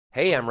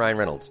Hey, I'm Ryan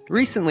Reynolds.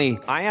 Recently,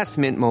 I asked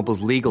Mint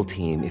Mobile's legal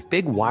team if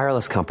big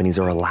wireless companies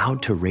are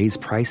allowed to raise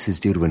prices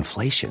due to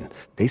inflation.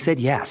 They said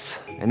yes.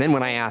 And then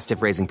when I asked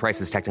if raising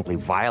prices technically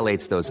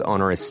violates those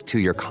onerous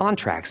two-year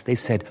contracts, they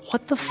said,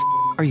 "What the f***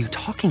 are you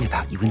talking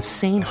about, you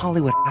insane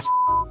Hollywood ass?"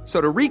 So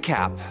to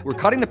recap, we're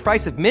cutting the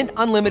price of Mint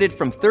Unlimited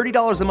from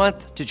 $30 a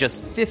month to just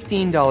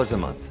 $15 a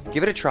month.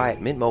 Give it a try at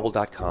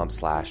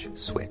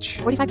mintmobile.com/switch.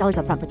 $45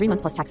 up front for 3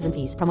 months plus taxes and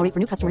fees. Promo rate for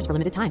new customers for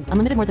limited time.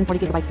 Unlimited more than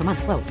 40 gigabytes per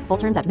month. Slows full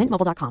terms at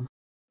mintmobile.com.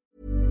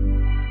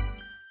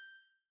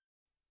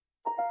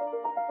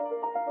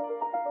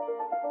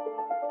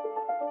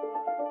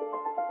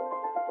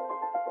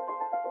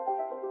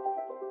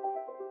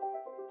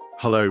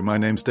 Hello, my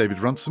name's David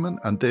Runciman,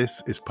 and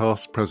this is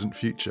Past, Present,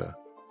 Future.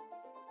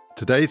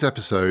 Today's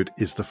episode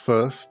is the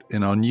first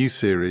in our new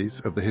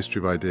series of the History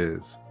of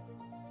Ideas.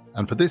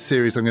 And for this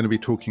series, I'm going to be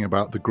talking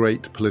about the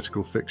great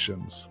political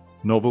fictions,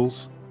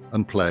 novels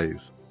and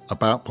plays,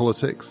 about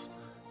politics,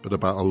 but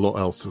about a lot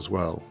else as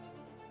well.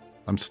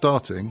 I'm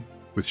starting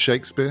with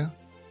Shakespeare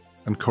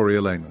and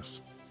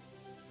Coriolanus.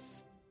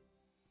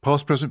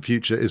 Past, Present,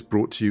 Future is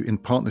brought to you in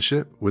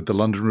partnership with the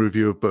London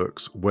Review of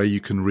Books, where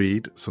you can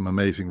read some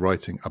amazing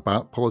writing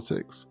about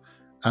politics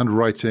and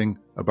writing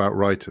about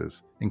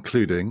writers,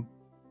 including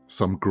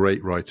some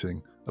great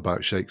writing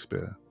about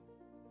Shakespeare.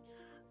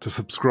 To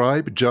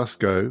subscribe, just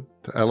go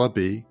to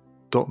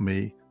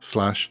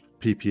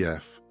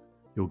lrb.me/ppf.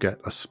 You'll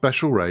get a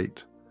special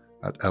rate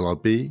at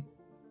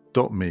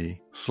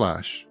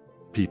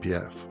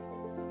lrb.me/ppf.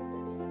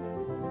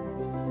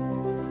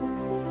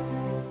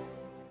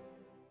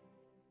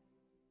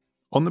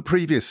 On the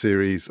previous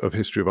series of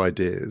History of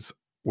Ideas,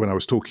 when I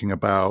was talking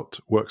about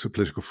works of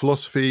political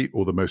philosophy,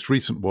 or the most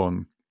recent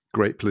one,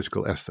 Great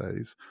Political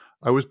Essays,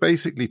 I was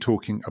basically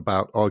talking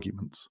about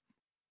arguments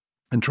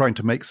and trying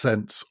to make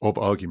sense of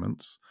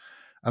arguments.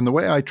 And the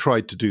way I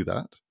tried to do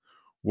that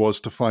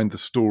was to find the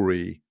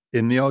story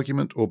in the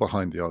argument or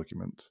behind the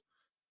argument.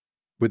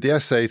 With the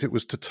essays, it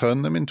was to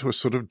turn them into a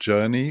sort of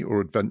journey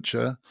or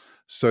adventure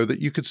so that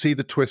you could see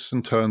the twists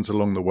and turns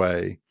along the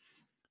way.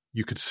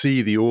 You could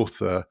see the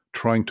author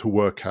trying to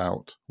work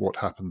out what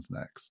happens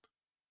next.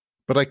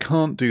 But I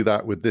can't do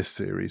that with this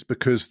series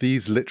because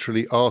these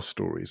literally are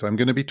stories. I'm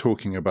going to be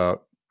talking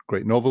about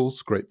great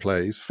novels, great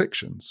plays,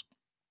 fictions,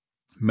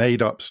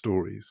 made-up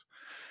stories.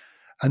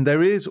 And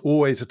there is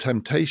always a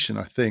temptation,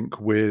 I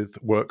think,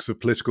 with works of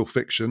political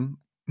fiction,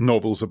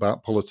 novels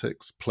about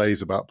politics,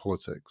 plays about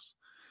politics,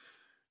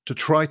 to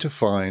try to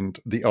find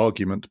the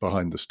argument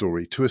behind the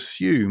story, to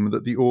assume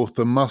that the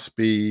author must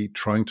be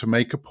trying to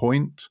make a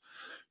point,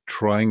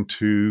 trying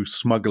to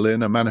smuggle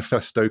in a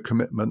manifesto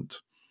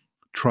commitment,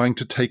 trying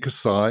to take a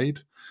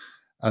side,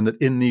 and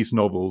that in these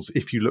novels,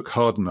 if you look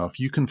hard enough,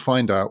 you can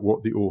find out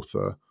what the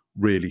author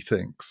really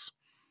thinks,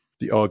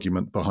 the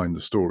argument behind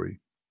the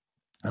story.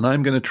 And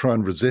I'm going to try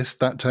and resist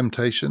that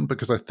temptation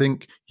because I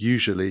think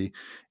usually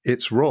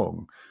it's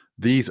wrong.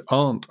 These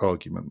aren't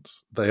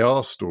arguments, they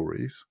are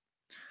stories.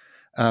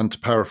 And to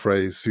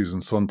paraphrase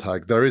Susan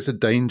Sontag, there is a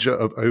danger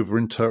of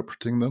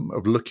overinterpreting them,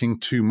 of looking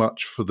too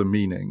much for the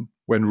meaning,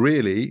 when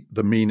really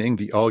the meaning,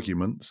 the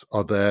arguments,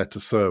 are there to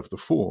serve the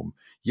form.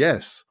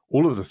 Yes,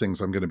 all of the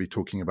things I'm going to be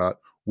talking about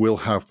will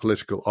have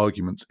political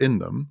arguments in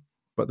them,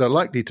 but they're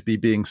likely to be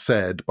being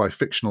said by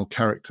fictional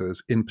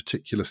characters in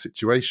particular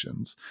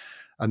situations.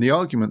 And the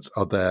arguments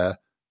are there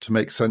to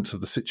make sense of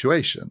the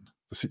situation.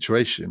 The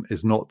situation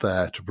is not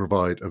there to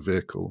provide a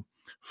vehicle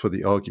for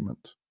the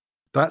argument.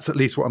 That's at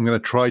least what I'm going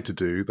to try to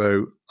do,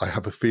 though I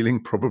have a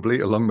feeling probably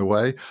along the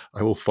way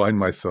I will find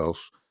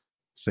myself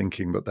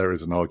thinking that there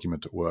is an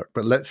argument at work.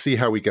 But let's see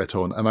how we get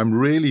on. And I'm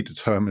really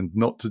determined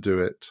not to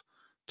do it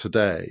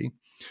today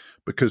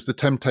because the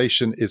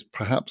temptation is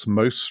perhaps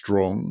most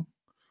strong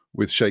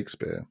with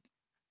Shakespeare,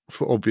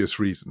 for obvious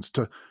reasons,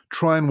 to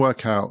try and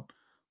work out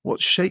what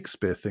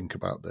Shakespeare think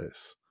about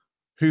this.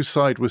 Whose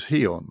side was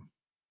he on?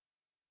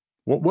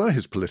 What were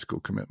his political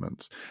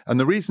commitments? And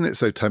the reason it's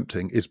so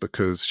tempting is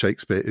because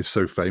Shakespeare is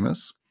so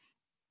famous.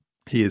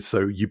 He is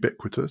so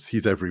ubiquitous.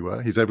 He's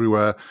everywhere. He's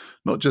everywhere,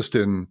 not just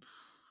in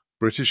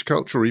British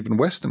culture or even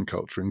Western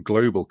culture, in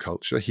global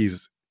culture.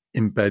 He's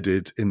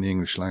embedded in the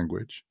English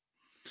language.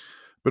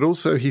 But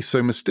also he's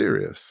so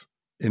mysterious.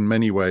 In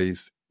many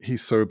ways,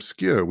 he's so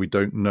obscure. We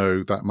don't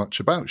know that much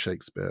about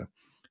Shakespeare.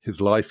 His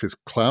life is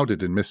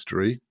clouded in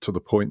mystery to the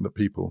point that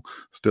people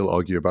still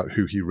argue about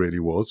who he really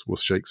was.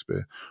 Was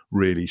Shakespeare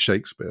really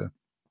Shakespeare?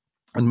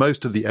 And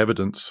most of the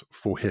evidence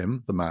for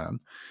him, the man,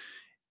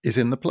 is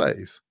in the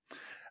plays.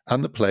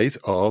 And the plays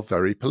are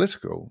very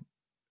political.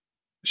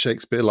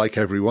 Shakespeare, like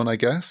everyone, I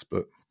guess,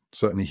 but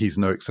certainly he's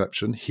no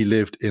exception. He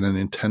lived in an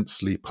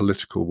intensely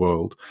political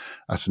world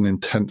at an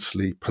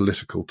intensely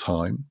political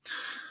time,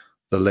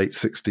 the late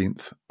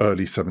 16th,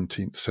 early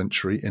 17th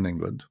century in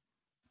England.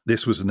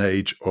 This was an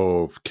age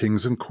of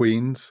kings and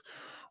queens,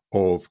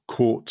 of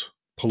court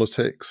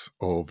politics,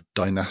 of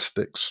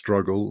dynastic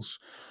struggles,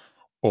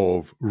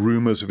 of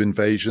rumors of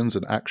invasions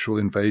and actual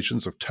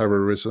invasions, of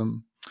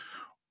terrorism,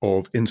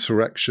 of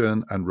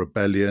insurrection and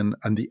rebellion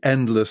and the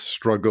endless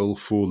struggle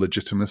for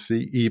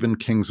legitimacy. Even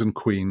kings and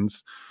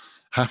queens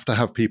have to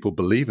have people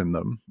believe in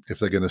them if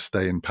they're going to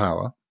stay in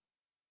power.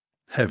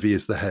 Heavy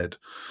is the head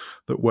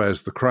that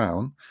wears the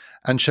crown.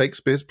 And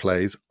Shakespeare's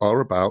plays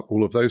are about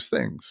all of those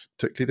things,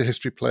 particularly the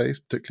history plays,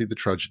 particularly the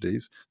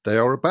tragedies. They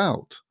are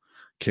about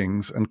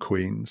kings and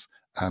queens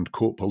and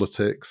court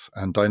politics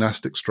and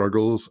dynastic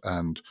struggles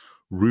and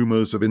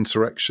rumors of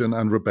insurrection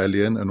and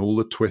rebellion and all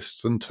the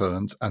twists and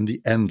turns and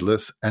the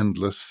endless,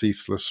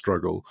 ceaseless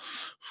struggle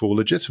for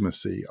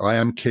legitimacy. I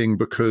am king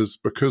because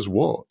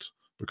what?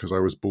 Because I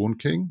was born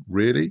king?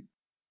 Really?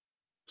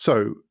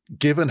 So,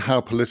 given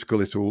how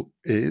political it all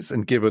is,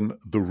 and given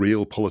the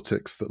real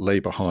politics that lay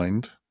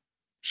behind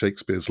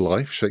Shakespeare's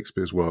life,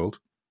 Shakespeare's world,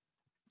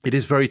 it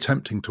is very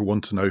tempting to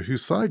want to know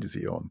whose side is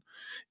he on.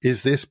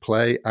 Is this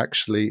play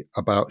actually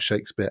about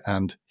Shakespeare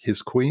and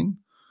his queen,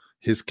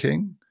 his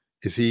king?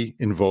 Is he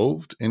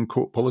involved in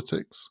court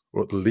politics?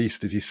 Or at the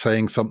least, is he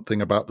saying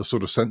something about the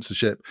sort of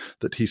censorship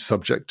that he's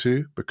subject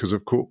to because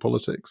of court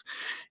politics?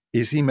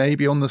 Is he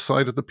maybe on the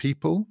side of the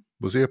people?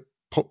 Was he a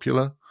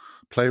popular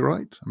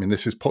playwright? I mean,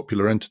 this is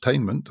popular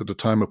entertainment at a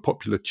time of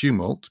popular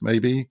tumult.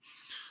 Maybe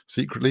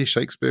secretly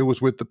Shakespeare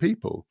was with the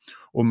people.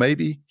 Or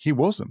maybe he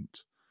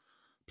wasn't,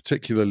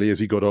 particularly as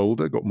he got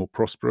older, got more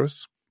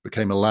prosperous,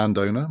 became a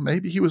landowner.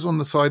 Maybe he was on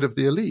the side of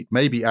the elite.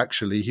 Maybe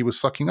actually he was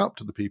sucking up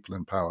to the people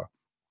in power.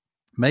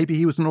 Maybe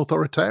he was an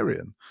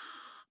authoritarian.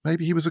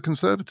 Maybe he was a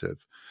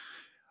conservative.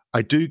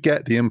 I do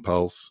get the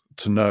impulse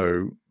to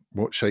know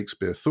what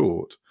Shakespeare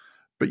thought,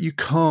 but you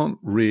can't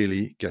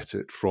really get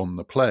it from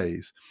the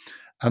plays.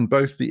 And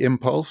both the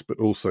impulse, but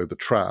also the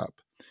trap,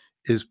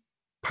 is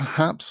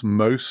perhaps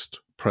most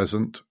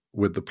present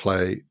with the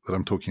play that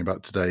I'm talking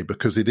about today,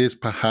 because it is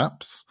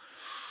perhaps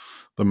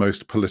the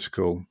most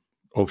political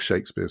of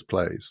Shakespeare's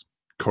plays,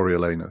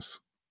 Coriolanus.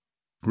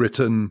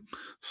 Written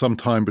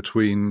sometime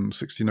between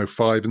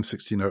 1605 and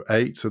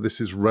 1608, so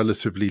this is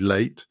relatively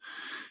late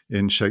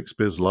in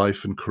Shakespeare's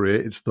life and career.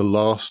 It's the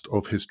last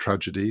of his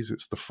tragedies.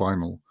 It's the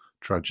final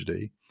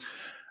tragedy.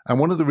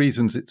 And one of the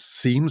reasons it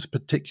seems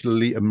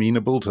particularly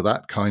amenable to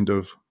that kind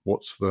of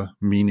what's the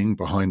meaning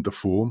behind the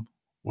form,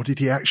 what did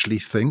he actually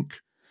think,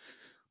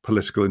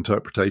 political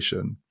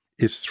interpretation,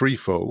 is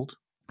threefold.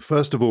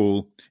 First of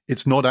all,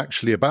 it's not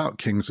actually about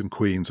kings and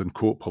queens and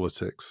court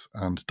politics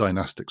and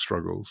dynastic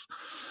struggles,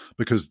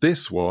 because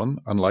this one,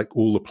 unlike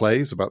all the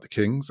plays about the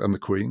kings and the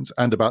queens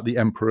and about the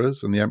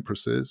emperors and the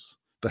empresses,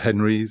 the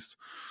Henrys,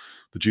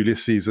 the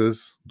Julius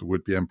Caesars, the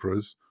would-be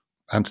emperors,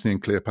 Antony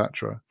and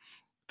Cleopatra,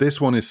 this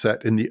one is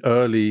set in the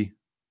early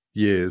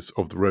years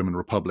of the Roman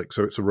Republic.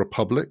 So it's a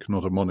republic,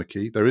 not a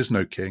monarchy. There is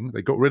no king.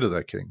 They got rid of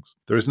their kings.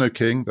 There is no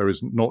king. There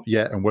is not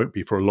yet and won't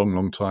be for a long,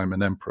 long time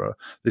an emperor.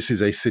 This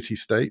is a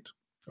city-state,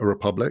 a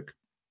republic.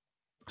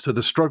 So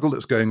the struggle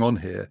that's going on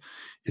here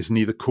is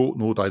neither court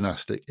nor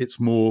dynastic. It's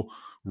more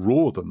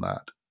raw than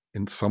that.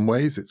 In some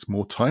ways, it's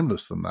more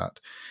timeless than that.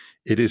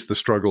 It is the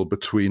struggle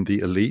between the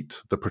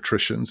elite, the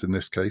patricians, in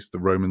this case, the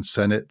Roman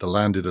Senate, the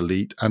landed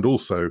elite, and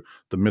also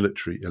the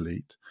military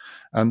elite,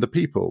 and the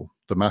people,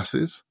 the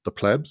masses, the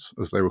plebs,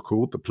 as they were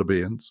called, the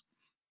plebeians.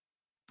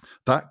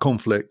 That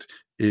conflict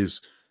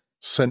is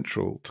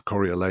central to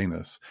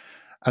Coriolanus.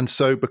 And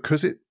so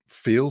because it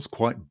feels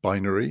quite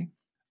binary,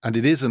 and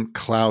it isn't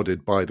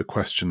clouded by the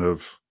question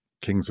of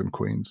kings and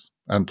queens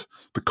and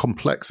the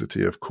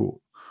complexity of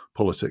court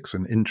politics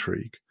and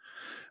intrigue,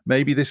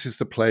 maybe this is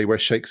the play where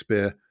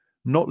Shakespeare,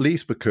 not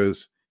least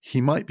because he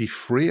might be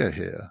freer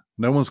here.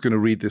 No one's going to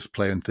read this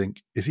play and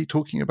think, is he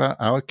talking about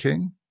our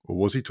king? Or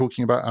was he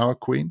talking about our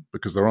queen?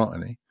 Because there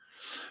aren't any.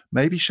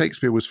 Maybe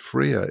Shakespeare was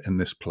freer in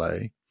this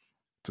play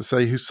to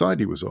say whose side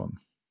he was on.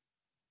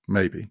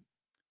 Maybe.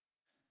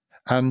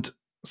 And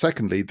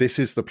secondly, this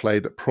is the play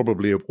that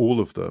probably of all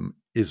of them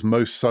is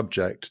most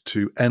subject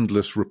to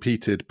endless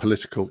repeated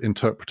political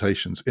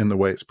interpretations in the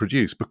way it's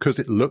produced, because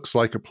it looks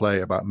like a play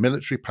about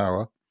military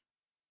power,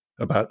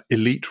 about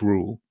elite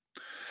rule,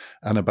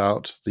 and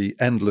about the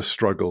endless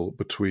struggle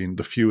between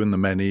the few and the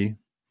many,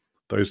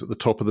 those at the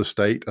top of the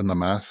state and the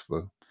mass,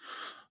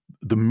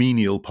 the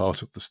menial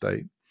part of the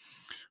state,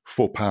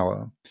 for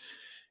power.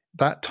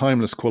 That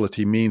timeless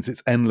quality means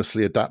it's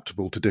endlessly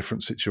adaptable to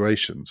different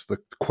situations. The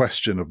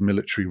question of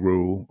military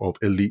rule, of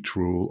elite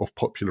rule, of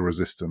popular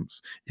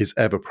resistance is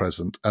ever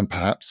present and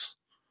perhaps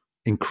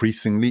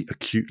increasingly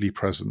acutely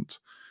present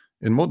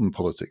in modern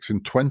politics, in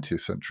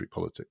 20th century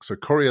politics. So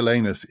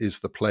Coriolanus is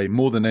the play,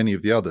 more than any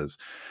of the others,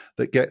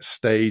 that gets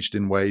staged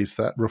in ways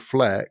that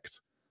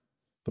reflect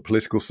the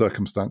political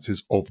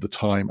circumstances of the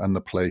time and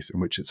the place in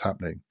which it's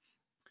happening.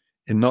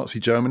 In Nazi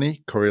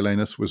Germany,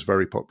 Coriolanus was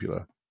very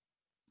popular,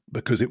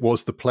 because it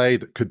was the play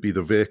that could be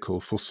the vehicle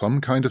for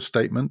some kind of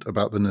statement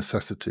about the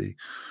necessity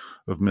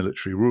of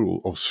military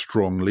rule, of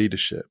strong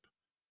leadership.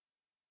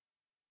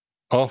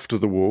 After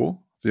the war,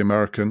 the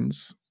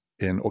Americans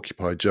in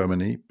occupied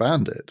Germany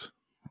banned it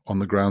on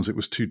the grounds it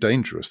was too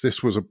dangerous.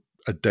 This was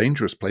a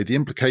dangerous play, the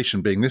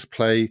implication being this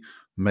play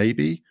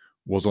maybe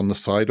was on the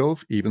side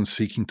of, even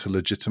seeking to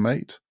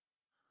legitimate,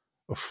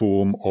 a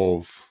form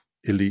of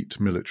elite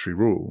military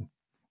rule.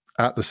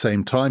 At the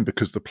same time,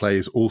 because the play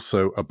is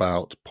also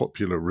about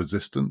popular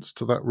resistance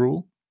to that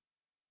rule,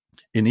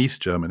 in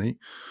East Germany,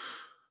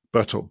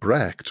 Bertolt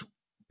Brecht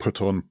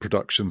put on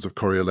productions of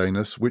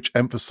Coriolanus which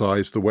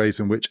emphasize the ways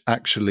in which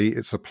actually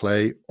it's a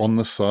play on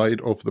the side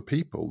of the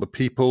people. The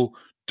people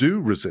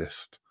do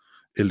resist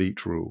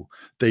elite rule.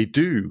 They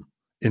do,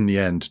 in the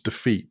end,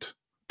 defeat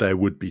their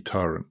would-be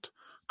tyrant,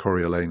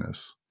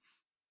 Coriolanus.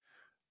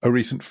 A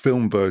recent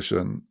film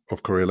version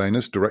of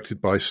Coriolanus,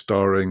 directed by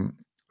starring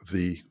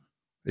the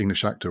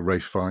English actor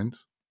Ralph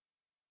Fiennes,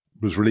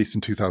 was released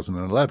in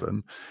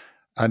 2011,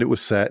 and it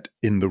was set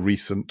in the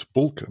recent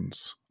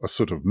Balkans, a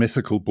sort of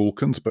mythical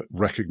Balkans, but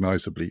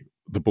recognizably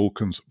the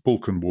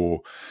Balkan War.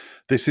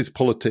 This is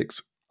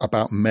politics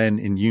about men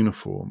in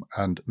uniform,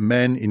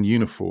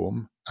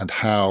 and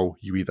how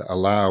you either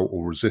allow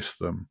or resist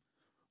them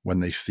when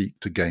they seek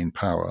to gain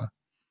power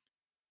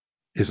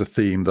is a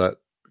theme that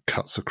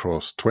cuts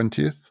across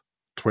 20th,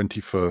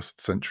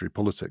 21st century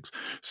politics.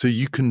 So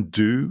you can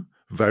do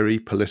very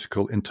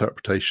political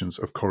interpretations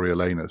of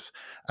Coriolanus,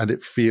 and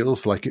it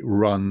feels like it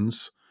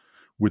runs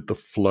with the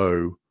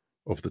flow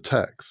of the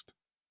text.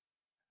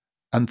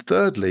 And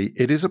thirdly,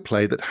 it is a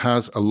play that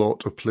has a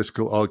lot of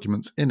political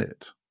arguments in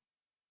it.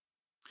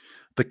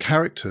 The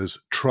characters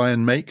try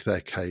and make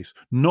their case,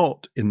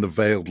 not in the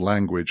veiled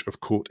language of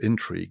court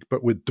intrigue,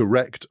 but with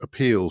direct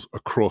appeals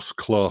across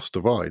class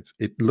divides.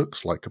 It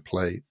looks like a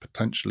play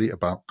potentially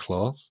about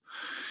class,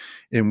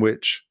 in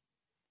which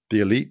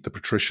the elite, the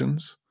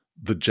patricians,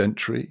 the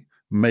gentry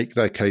make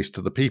their case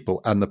to the people,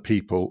 and the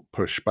people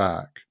push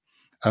back.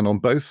 And on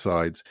both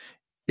sides,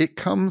 it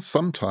comes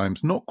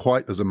sometimes not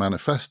quite as a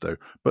manifesto,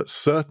 but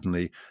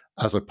certainly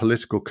as a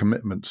political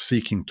commitment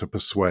seeking to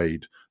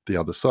persuade the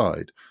other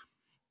side.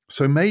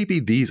 So maybe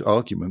these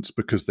arguments,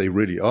 because they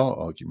really are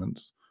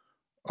arguments,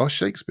 are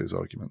Shakespeare's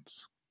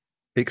arguments.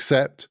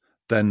 Except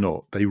they're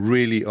not. They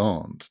really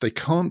aren't. They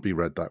can't be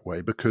read that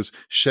way because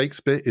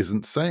Shakespeare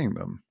isn't saying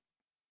them.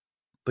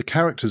 The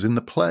characters in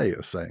the play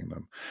are saying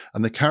them.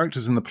 And the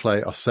characters in the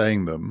play are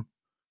saying them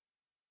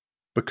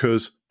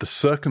because the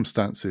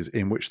circumstances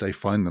in which they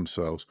find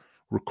themselves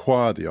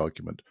require the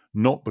argument,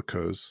 not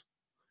because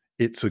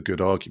it's a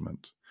good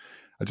argument.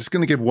 I'm just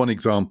going to give one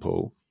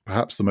example,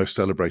 perhaps the most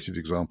celebrated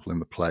example in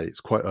the play.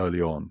 It's quite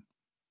early on.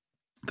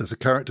 There's a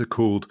character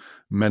called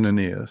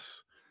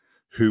Menenius,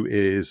 who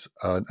is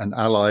an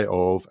ally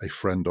of a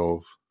friend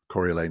of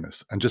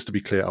Coriolanus. And just to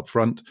be clear up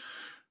front,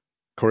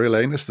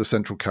 Coriolanus, the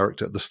central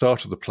character, at the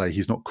start of the play,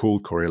 he's not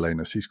called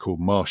Coriolanus, he's called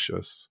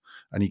Marcius.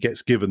 And he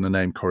gets given the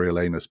name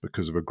Coriolanus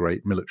because of a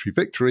great military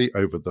victory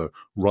over the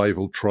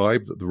rival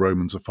tribe that the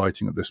Romans are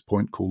fighting at this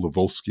point, called the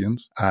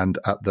Volscians. And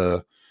at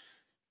the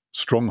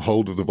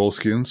stronghold of the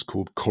Volscians,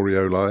 called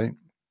Corioli,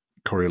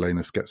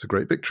 Coriolanus gets a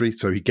great victory.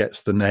 So he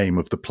gets the name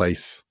of the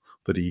place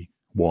that he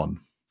won.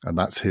 And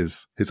that's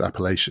his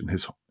appellation,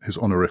 his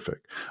honorific.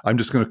 I'm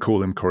just going to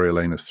call him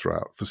Coriolanus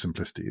throughout for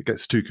simplicity. It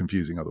gets too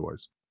confusing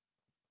otherwise.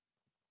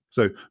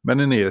 So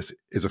Menenius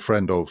is a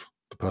friend of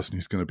the person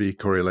who's going to be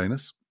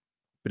Coriolanus.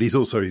 But he's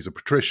a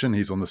patrician,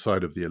 he's on the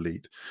side of the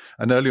elite.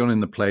 And early on in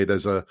the play,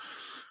 there's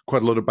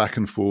quite a lot of back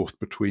and forth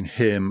between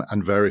him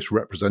and various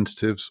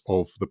representatives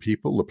of the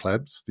people, the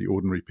plebs, the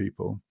ordinary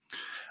people.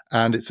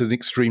 And it's an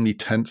extremely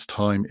tense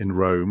time in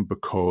Rome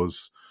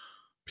because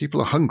people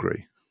are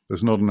hungry.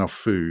 There's not enough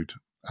food.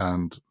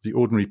 And the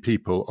ordinary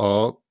people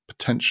are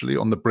potentially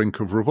on the brink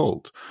of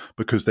revolt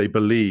because they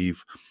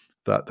believe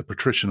that the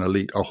patrician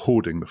elite are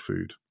hoarding the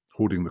food,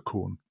 hoarding the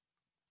corn.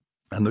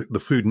 And the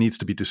food needs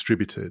to be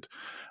distributed,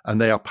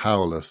 and they are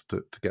powerless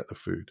to get the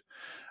food.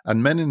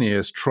 And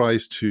Menenius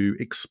tries to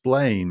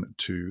explain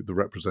to the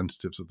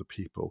representatives of the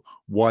people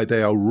why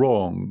they are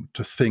wrong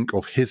to think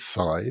of his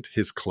side,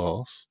 his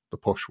class, the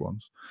posh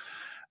ones,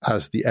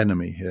 as the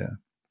enemy here,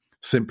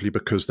 simply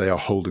because they are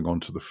holding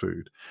on to the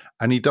food.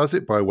 And he does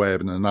it by way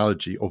of an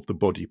analogy of the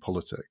body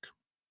politic.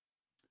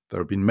 There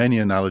have been many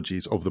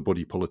analogies of the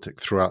body politic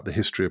throughout the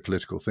history of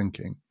political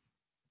thinking.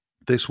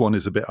 This one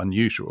is a bit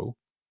unusual.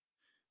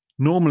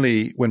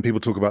 Normally, when people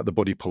talk about the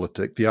body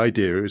politic, the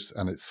idea is,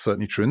 and it's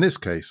certainly true in this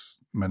case,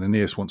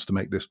 Menenius wants to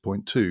make this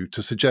point too,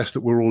 to suggest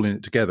that we're all in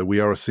it together. We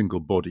are a single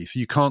body. So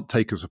you can't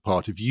take us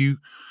apart. If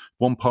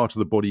one part of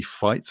the body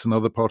fights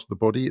another part of the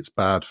body, it's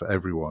bad for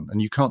everyone.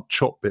 And you can't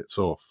chop bits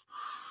off.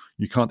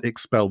 You can't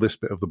expel this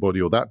bit of the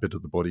body or that bit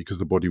of the body because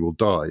the body will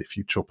die if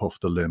you chop off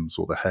the limbs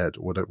or the head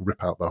or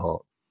rip out the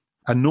heart.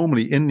 And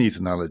normally in these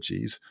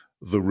analogies,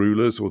 the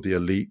rulers or the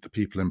elite, the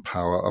people in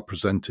power, are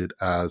presented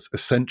as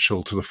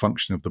essential to the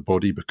function of the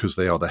body because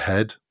they are the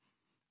head,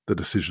 the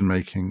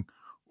decision-making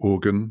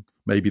organ,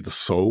 maybe the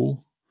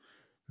soul,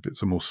 if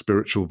it's a more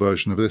spiritual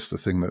version of this, the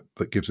thing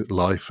that gives it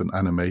life and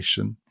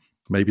animation,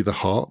 maybe the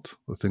heart,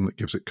 the thing that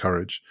gives it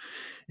courage.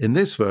 In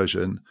this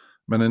version,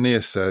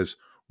 Menenius says,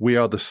 we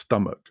are the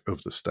stomach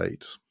of the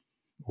state,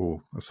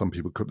 or as some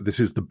people call it, this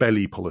is the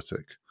belly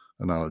politic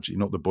analogy,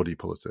 not the body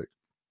politic.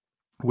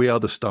 We are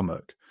the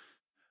stomach.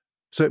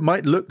 So it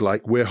might look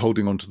like we're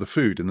holding on to the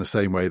food in the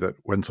same way that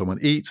when someone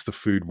eats, the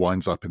food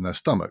winds up in their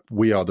stomach.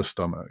 We are the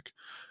stomach.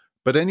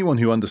 But anyone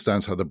who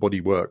understands how the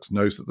body works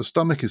knows that the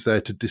stomach is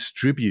there to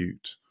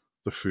distribute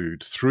the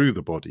food through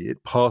the body.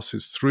 It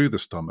passes through the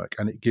stomach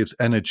and it gives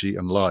energy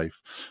and life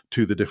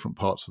to the different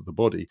parts of the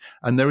body.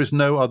 And there is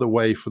no other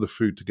way for the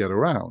food to get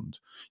around.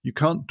 You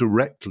can't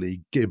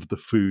directly give the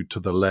food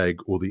to the leg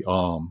or the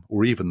arm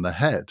or even the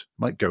head. It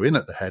might go in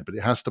at the head, but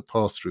it has to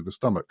pass through the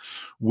stomach.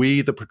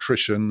 We, the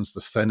patricians,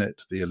 the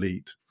Senate, the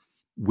elite,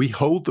 we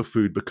hold the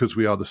food because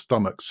we are the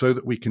stomach so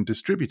that we can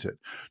distribute it,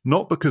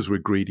 not because we're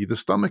greedy. The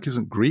stomach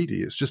isn't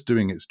greedy, it's just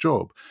doing its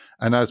job.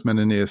 And as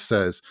Menenius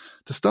says,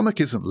 the stomach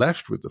isn't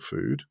left with the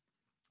food.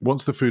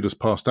 Once the food has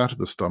passed out of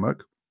the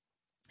stomach,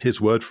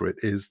 his word for it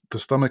is the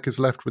stomach is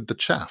left with the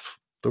chaff,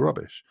 the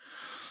rubbish.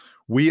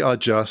 We are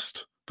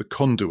just the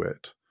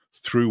conduit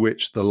through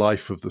which the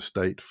life of the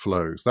state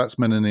flows. That's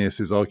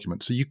Menenius'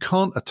 argument. So you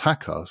can't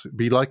attack us. It'd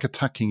be like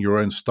attacking your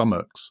own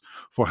stomachs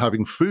for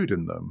having food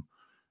in them.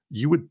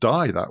 You would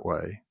die that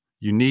way.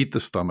 You need the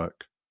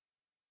stomach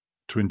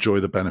to enjoy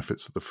the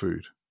benefits of the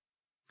food.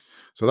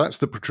 So that's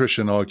the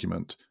patrician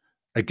argument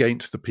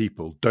against the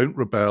people. Don't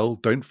rebel,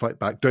 don't fight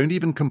back, don't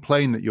even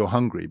complain that you're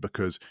hungry,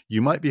 because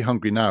you might be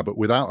hungry now, but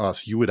without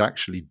us, you would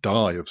actually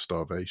die of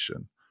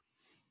starvation.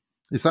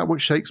 Is that what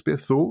Shakespeare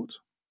thought?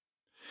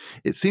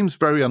 It seems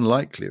very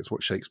unlikely it's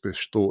what Shakespeare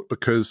thought,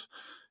 because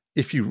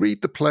if you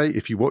read the play,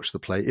 if you watch the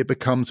play, it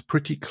becomes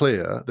pretty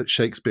clear that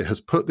Shakespeare has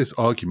put this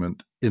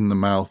argument in the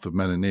mouth of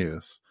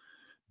Menenius,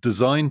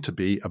 designed to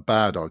be a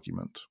bad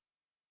argument.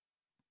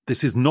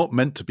 This is not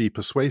meant to be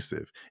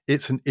persuasive.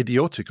 It's an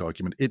idiotic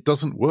argument. It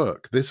doesn't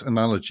work. This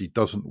analogy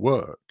doesn't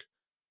work.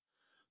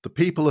 The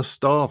people are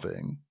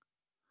starving,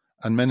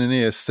 and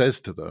Menenius says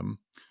to them,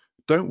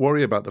 don't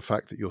worry about the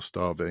fact that you're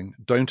starving.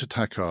 Don't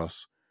attack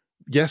us.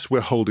 Yes,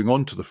 we're holding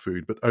on to the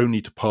food, but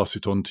only to pass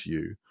it on to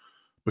you,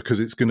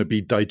 because it's going to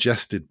be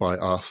digested by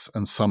us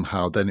and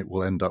somehow then it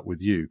will end up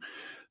with you.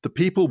 The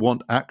people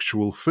want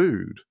actual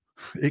food.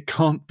 It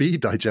can't be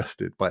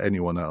digested by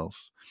anyone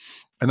else.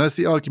 And as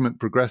the argument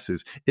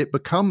progresses, it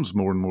becomes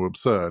more and more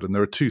absurd. And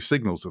there are two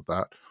signals of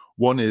that.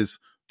 One is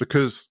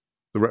because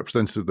the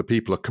representatives of the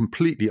people are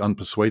completely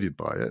unpersuaded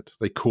by it.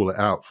 They call it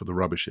out for the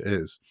rubbish it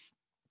is.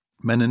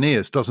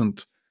 Menenius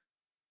doesn't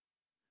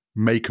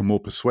make a more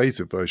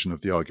persuasive version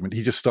of the argument.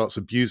 He just starts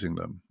abusing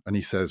them. And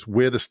he says,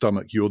 we're the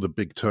stomach, you're the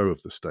big toe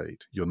of the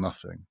state, you're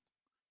nothing.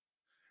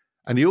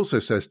 And he also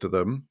says to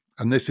them,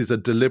 and this is a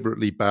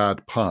deliberately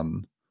bad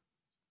pun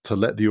to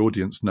let the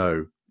audience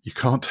know, you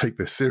can't take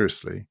this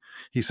seriously.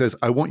 He says,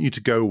 I want you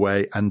to go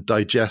away and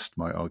digest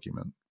my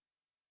argument.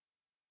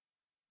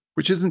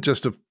 Which isn't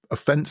just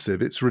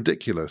offensive, it's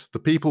ridiculous. The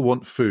people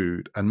want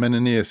food, and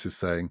Menenius is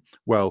saying,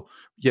 well,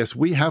 yes,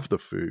 we have the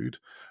food,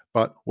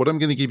 but what I'm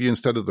going to give you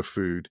instead of the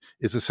food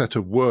is a set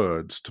of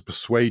words to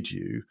persuade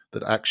you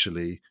that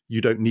actually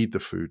you don't need the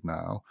food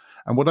now.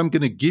 And what I'm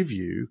going to give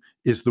you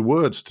is the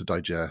words to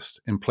digest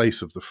in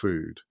place of the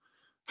food.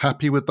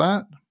 Happy with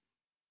that?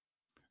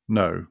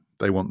 No,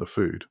 they want the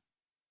food.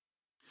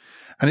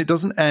 And it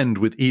doesn't end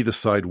with either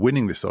side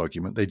winning this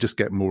argument. They just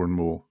get more and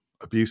more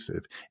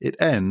abusive. It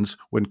ends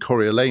when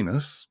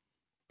Coriolanus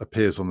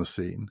appears on the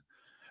scene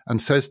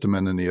and says to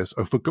Menenius,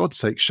 oh, for God's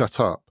sake, shut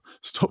up.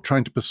 Stop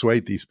trying to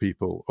persuade these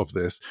people of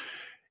this.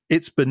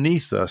 It's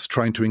beneath us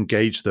trying to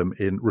engage them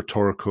in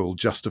rhetorical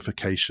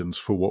justifications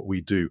for what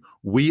we do.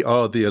 We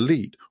are the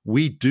elite.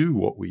 We do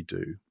what we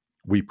do.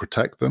 We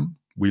protect them.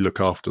 We look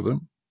after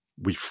them.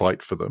 We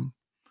fight for them.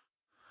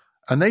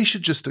 And they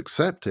should just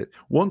accept it.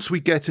 Once we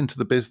get into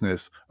the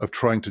business of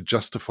trying to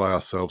justify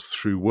ourselves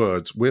through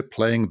words, we're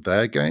playing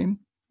their game.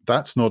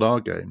 That's not our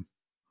game.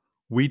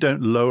 We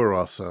don't lower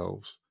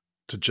ourselves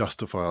to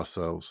justify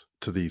ourselves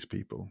to these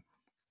people.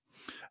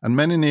 And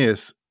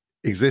Menenius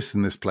exists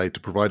in this play to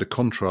provide a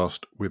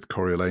contrast with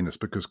Coriolanus,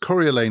 because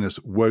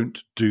Coriolanus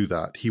won't do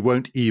that. He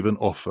won't even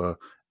offer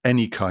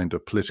any kind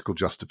of political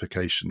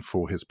justification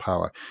for his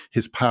power.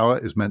 His power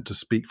is meant to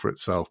speak for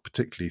itself,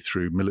 particularly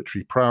through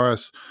military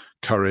prowess,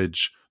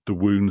 courage, the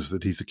wounds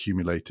that he's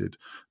accumulated,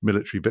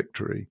 military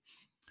victory.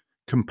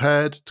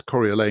 Compared to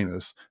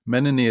Coriolanus,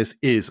 Menenius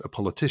is a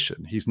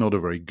politician. He's not a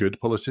very good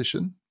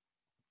politician,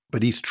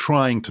 but he's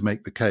trying to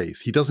make the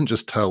case. He doesn't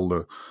just tell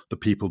the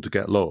people to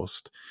get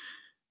lost.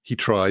 He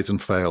tries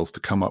and fails to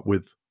come up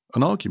with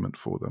an argument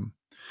for them.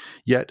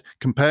 Yet,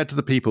 compared to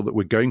the people that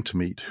we're going to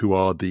meet, who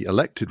are the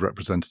elected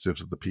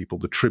representatives of the people,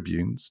 the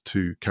tribunes,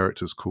 two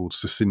characters called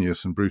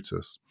Sicinius and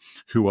Brutus,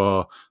 who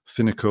are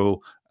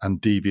cynical and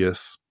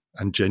devious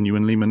and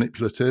genuinely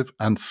manipulative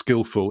and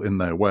skillful in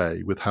their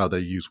way with how they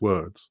use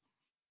words,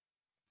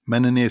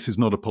 Menenius is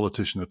not a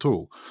politician at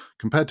all.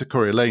 Compared to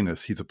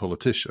Coriolanus, he's a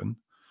politician.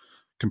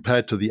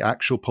 Compared to the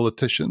actual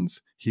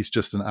politicians, he's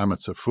just an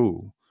amateur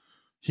fool.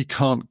 He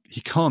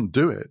can't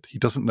do it. He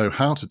doesn't know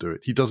how to do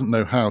it. He doesn't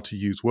know how to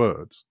use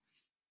words.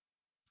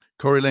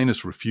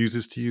 Coriolanus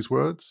refuses to use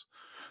words.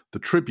 The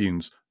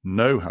tribunes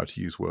know how to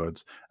use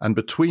words, and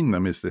between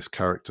them is this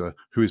character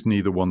who is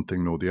neither one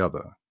thing nor the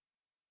other.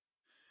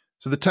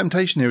 So the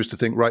temptation here is to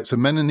think, right, so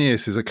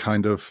Menenius is a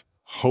kind of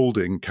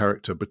holding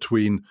character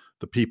between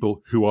the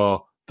people who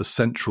are the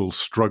central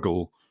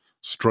struggle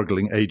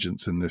struggling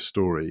agents in this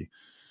story.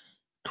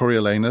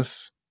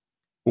 Coriolanus,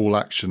 all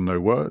action, no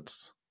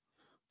words.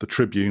 The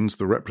tribunes,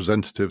 the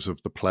representatives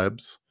of the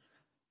plebs,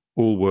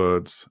 all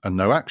words and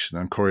no action.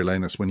 And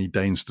Coriolanus, when he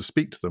deigns to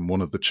speak to them,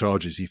 one of the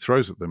charges he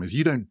throws at them is,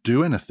 you don't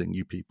do anything,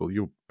 you people.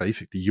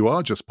 You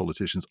are just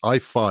politicians. I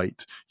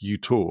fight, you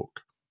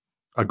talk.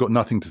 I've got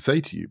nothing to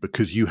say to you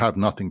because you have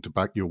nothing to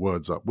back your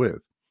words up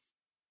with.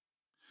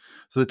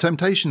 So the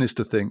temptation is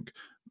to think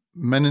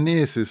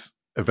Menenius is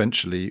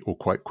eventually or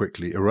quite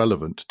quickly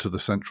irrelevant to the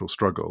central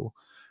struggle.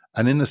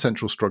 And in the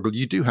central struggle,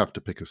 you do have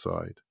to pick a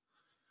side.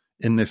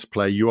 In this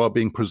play, you are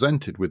being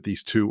presented with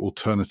these two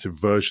alternative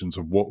versions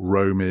of what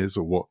Rome is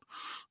or what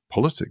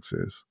politics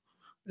is.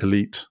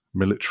 Elite,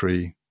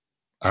 military,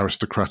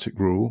 aristocratic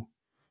rule,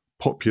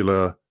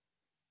 popular,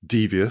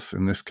 devious,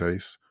 in this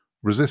case,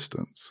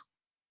 resistance.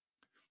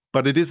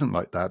 But it isn't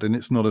like that, and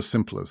it's not as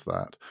simple as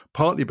that,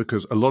 partly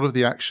because a lot of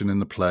the action in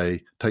the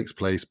play takes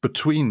place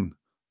between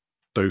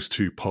those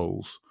two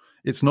poles.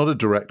 It's not a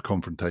direct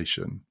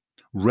confrontation.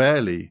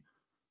 Rarely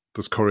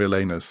does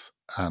Coriolanus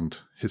and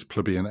his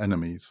plebeian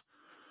enemies,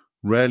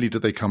 rarely do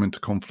they come into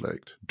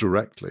conflict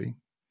directly.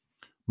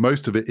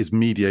 Most of it is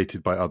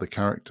mediated by other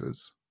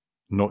characters,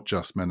 not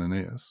just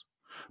Menenius,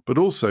 but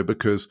also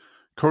because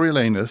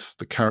Coriolanus,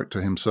 the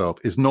character himself,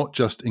 is not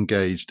just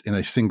engaged in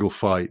a single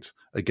fight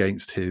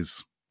against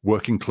his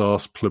working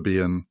class,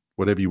 plebeian,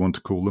 whatever you want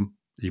to call them,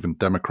 even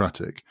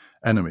democratic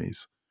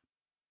enemies.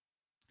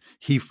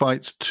 He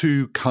fights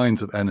two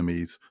kinds of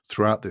enemies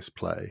throughout this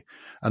play,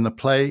 and the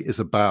play is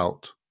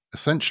about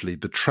essentially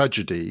the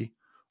tragedy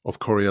of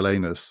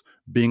Coriolanus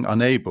being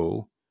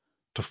unable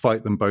to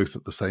fight them both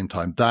at the same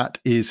time. That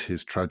is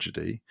his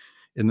tragedy,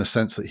 in the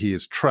sense that he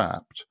is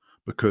trapped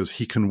because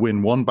he can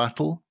win one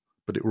battle,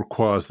 but it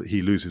requires that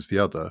he loses the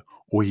other,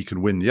 or he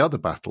can win the other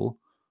battle,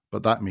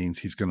 but that means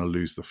he's going to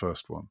lose the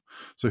first one.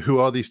 So who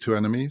are these two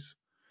enemies?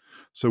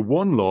 So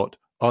one lot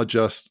are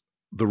just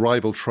the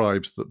rival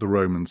tribes that the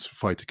Romans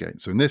fight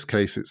against. So in this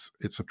case,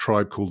 it's a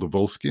tribe called the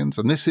Volscians,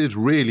 and this is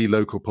really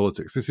local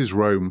politics. This is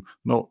Rome,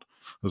 not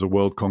as a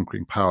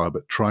world-conquering power,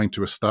 but trying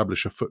to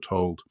establish a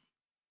foothold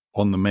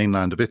on the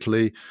mainland of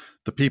Italy.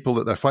 The people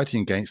that they're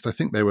fighting against, I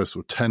think they were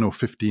sort of 10 or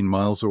 15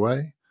 miles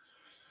away.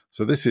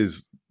 So this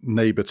is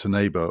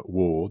neighbor-to-neighbor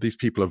war. These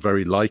people are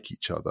very like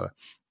each other.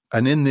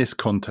 And in this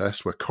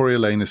contest, where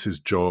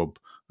Coriolanus' job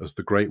as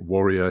the great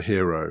warrior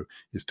hero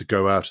is to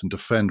go out and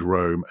defend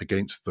Rome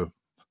against the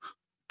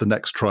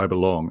next tribe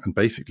along and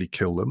basically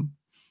kill them,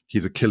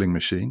 he's a killing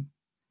machine.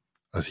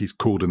 As he's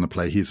called in the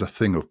play, he's a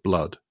thing of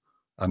blood.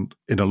 And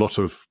in a lot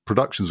of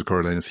productions of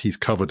Coriolanus, he's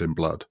covered in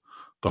blood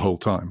the whole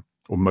time,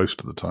 or most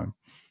of the time.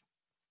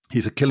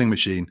 He's a killing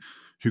machine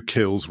who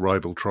kills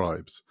rival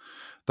tribes.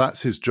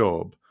 That's his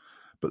job.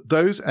 But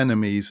those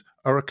enemies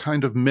are a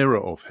kind of mirror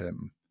of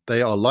him.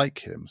 They are like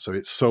him, so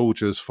it's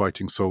soldiers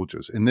fighting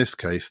soldiers. In this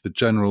case, the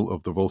general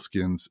of the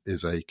Volscians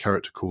is a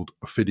character called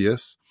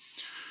Aufidius,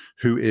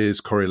 who is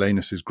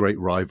Coriolanus' great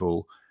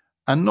rival,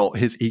 and not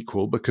his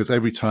equal, because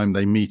every time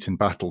they meet in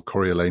battle,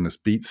 Coriolanus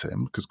beats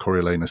him, because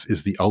Coriolanus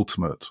is the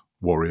ultimate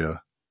warrior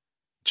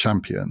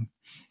champion.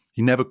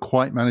 He never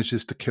quite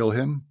manages to kill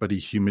him, but he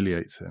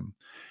humiliates him.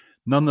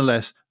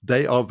 Nonetheless,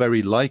 they are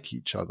very like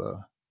each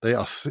other. They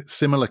are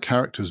similar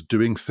characters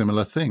doing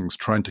similar things,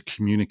 trying to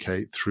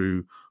communicate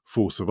through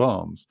force of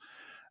arms.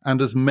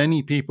 And as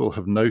many people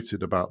have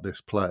noted about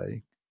this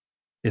play,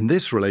 in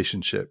this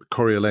relationship,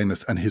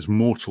 Coriolanus and his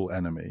mortal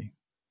enemy,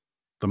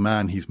 the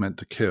man he's meant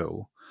to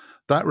kill,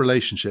 that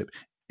relationship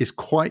is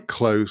quite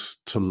close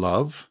to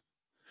love,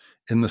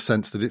 in the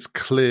sense that it's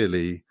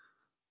clearly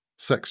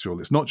sexual.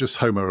 It's not just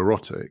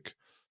homoerotic.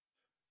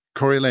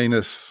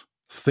 Coriolanus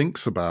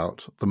thinks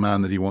about the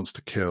man that he wants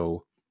to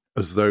kill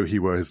as though he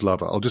were his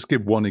lover. I'll just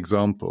give one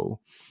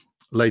example.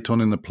 Late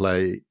on in the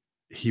play,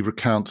 he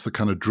recounts the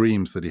kind of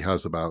dreams that he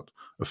has about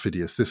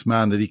Aufidius, this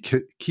man that he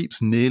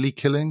keeps nearly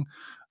killing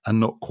and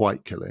not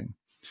quite killing.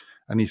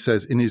 And he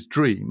says in his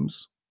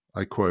dreams,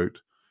 I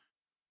quote,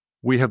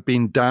 "We have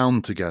been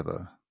down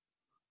together,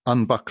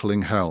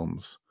 unbuckling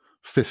helms,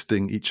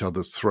 fisting each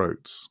other's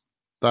throats."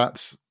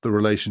 That's the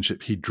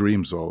relationship he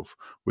dreams of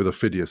with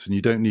Aufidius. And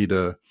you don't need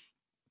a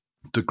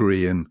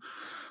degree in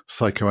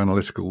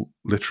psychoanalytical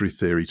literary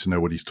theory to know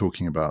what he's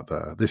talking about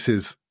there. This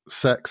is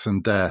sex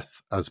and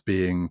death as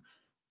being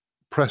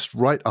pressed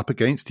right up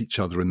against each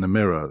other in the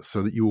mirror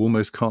so that you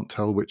almost can't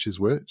tell which is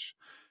which.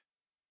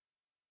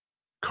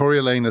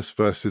 Coriolanus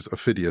versus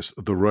Aufidius,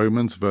 the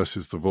Romans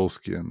versus the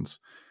Volscians.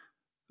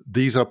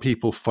 These are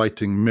people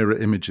fighting mirror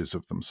images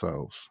of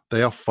themselves.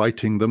 They are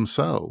fighting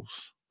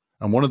themselves.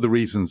 And one of the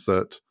reasons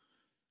that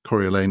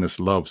Coriolanus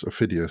loves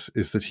Aufidius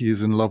is that he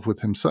is in love with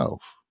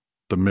himself,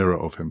 the mirror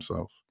of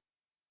himself.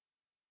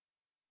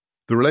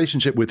 The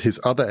relationship with his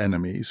other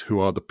enemies, who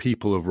are the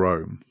people of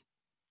Rome,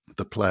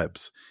 the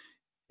plebs,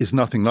 is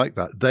nothing like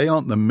that. They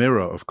aren't the mirror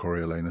of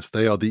Coriolanus.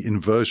 They are the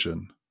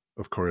inversion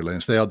of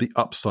Coriolanus. They are the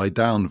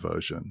upside-down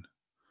version.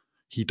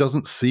 He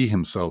doesn't see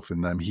himself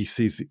in them. He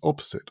sees the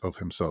opposite of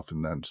himself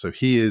in them. So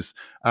he is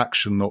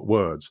action, not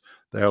words.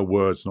 They are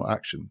words, not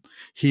action.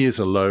 He is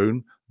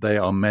alone. they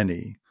are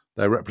many.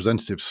 Their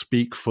representatives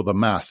speak for the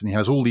mass. And he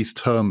has all these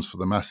terms for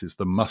the masses,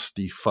 the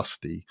musty,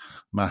 fusty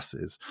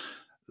masses.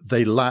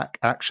 They lack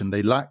action.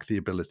 They lack the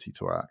ability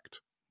to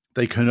act.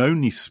 They can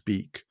only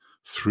speak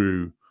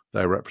through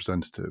their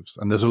representatives.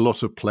 And there's a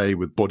lot of play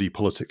with body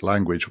politic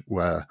language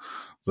where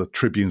the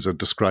tribunes are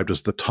described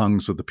as the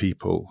tongues of the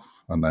people.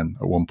 And then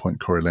at one point,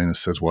 Coriolanus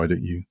says, why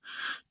don't you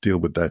deal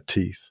with their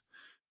teeth?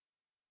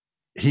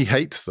 He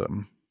hates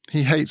them.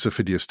 He hates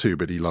Aufidius too,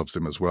 but he loves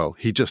him as well.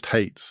 He just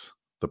hates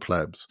the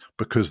plebs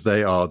because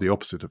they are the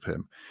opposite of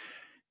him.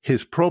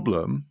 His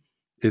problem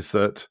is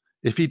that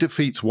if he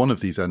defeats one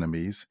of these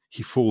enemies,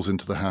 he falls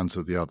into the hands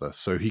of the other.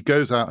 So he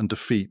goes out and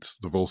defeats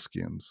the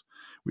Volscians,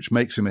 which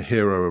makes him a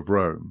hero of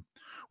Rome,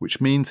 which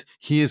means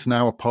he is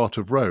now a part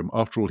of Rome.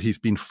 After all, he's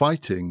been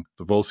fighting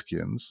the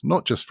Volscians,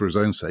 not just for his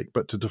own sake,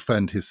 but to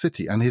defend his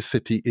city. And his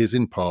city is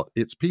in part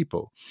its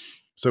people.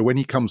 So when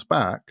he comes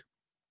back,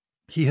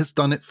 he has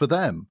done it for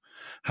them.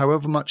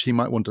 However much he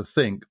might want to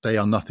think they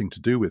are nothing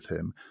to do with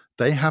him,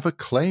 they have a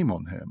claim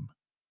on him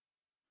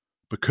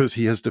because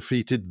he has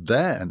defeated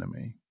their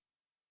enemy.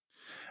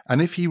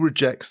 And if he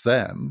rejects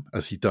them,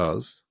 as he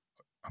does,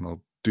 and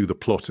I'll do the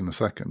plot in a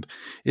second,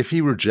 if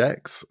he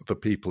rejects the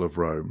people of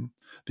Rome,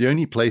 the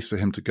only place for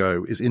him to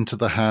go is into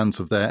the hands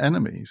of their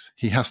enemies.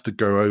 He has to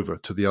go over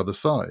to the other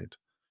side.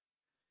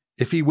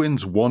 If he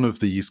wins one of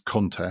these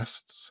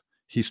contests,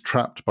 he's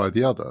trapped by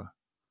the other.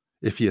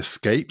 If he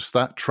escapes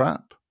that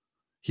trap,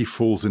 he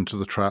falls into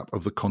the trap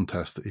of the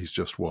contest that he's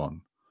just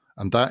won.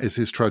 And that is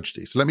his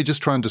tragedy. So let me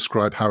just try and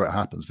describe how it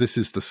happens. This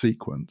is the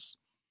sequence,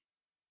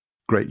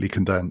 greatly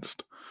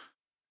condensed.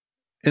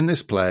 In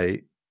this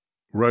play,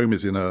 Rome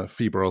is in a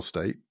febrile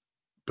state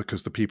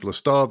because the people are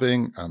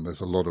starving and there's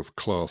a lot of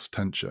class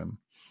tension.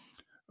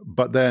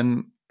 But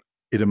then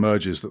it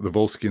emerges that the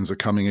Volscians are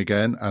coming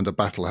again and a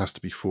battle has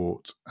to be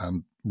fought.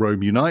 And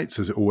Rome unites,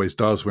 as it always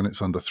does when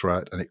it's under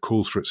threat, and it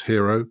calls for its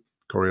hero,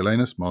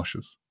 Coriolanus,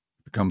 Marcius,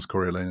 becomes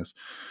Coriolanus,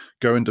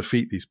 go and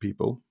defeat these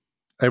people.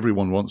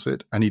 Everyone wants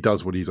it, and he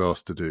does what he's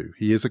asked to do.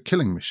 He is a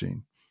killing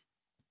machine.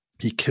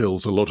 He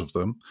kills a lot of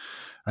them,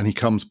 and he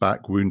comes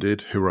back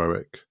wounded,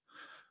 heroic,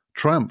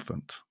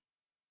 triumphant.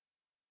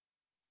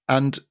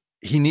 And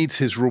he needs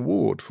his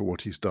reward for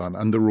what he's done,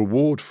 and the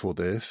reward for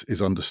this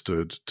is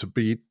understood to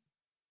be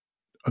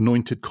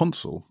anointed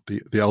consul,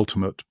 the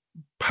ultimate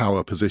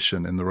power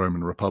position in the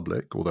Roman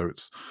Republic, although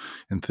it's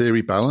in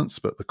theory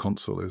balanced, but the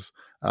consul is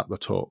at the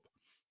top.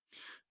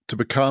 To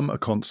become a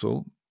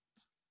consul,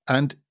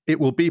 and it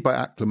will be by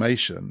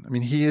acclamation. I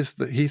mean, he's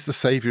the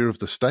savior of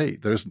the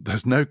state.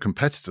 There's no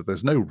competitor.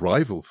 There's no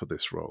rival for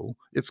this role.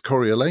 It's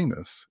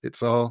Coriolanus.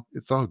 It's our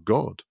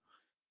god.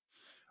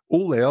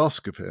 All they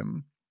ask of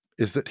him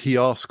is that he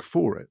ask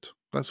for it.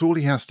 That's all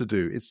he has to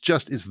do. It's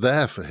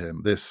there for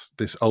him, this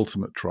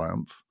ultimate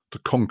triumph, to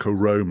conquer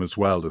Rome as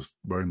well as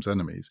Rome's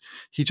enemies.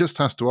 He just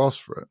has to ask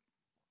for it.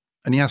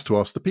 And he has to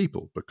ask the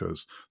people,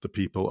 because the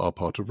people are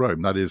part of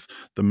Rome. That is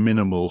the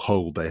minimal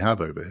hold they have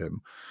over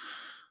him.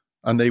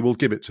 And they will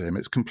give it to him.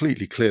 It's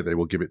completely clear they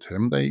will give it to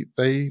him.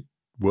 They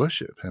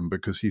worship him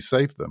because he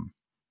saved them.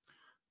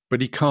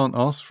 But he can't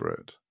ask for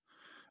it.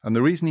 And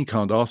the reason he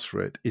can't ask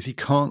for it is he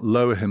can't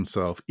lower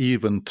himself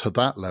even to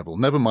that level,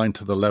 never mind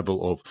to the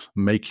level of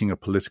making a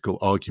political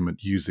argument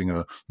using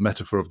a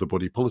metaphor of the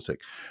body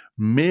politic.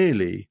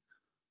 Merely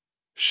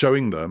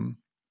showing them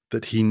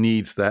that he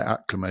needs their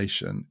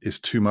acclamation is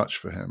too much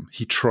for him.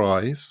 He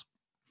tries,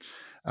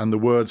 and the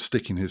words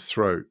stick in his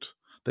throat.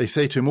 They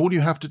say to him, all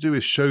you have to do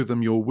is show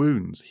them your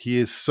wounds. He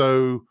is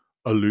so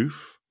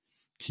aloof.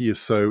 He is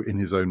so, in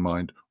his own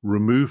mind,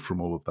 removed from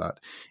all of that.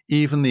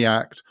 Even the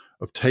act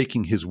of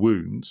taking his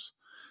wounds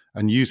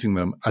and using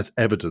them as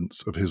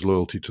evidence of his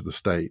loyalty to the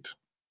state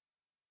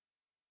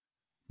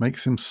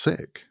makes him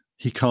sick.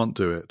 He can't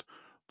do it.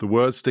 The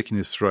words stick in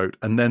his throat,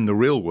 and then the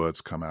real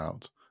words come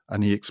out,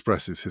 and he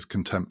expresses his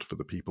contempt for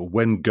the people.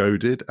 When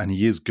goaded, and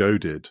he is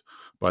goaded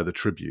by the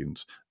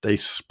tribunes, they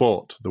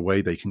spot the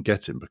way they can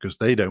get him because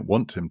they don't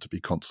want him to be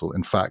consul.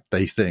 In fact,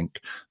 they think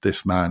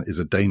this man is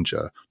a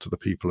danger to the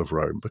people of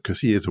Rome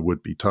because he is a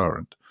would-be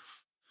tyrant.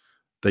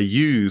 They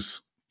use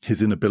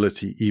his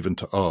inability even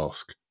to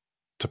ask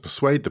to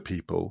persuade the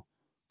people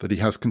that he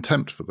has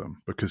contempt for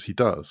them, because he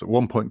does. At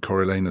one point,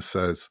 Coriolanus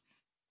says,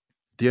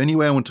 the only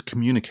way I want to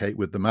communicate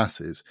with the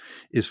masses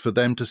is for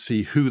them to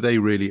see who they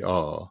really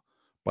are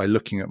by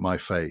looking at my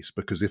face,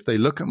 because if they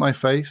look at my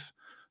face,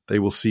 they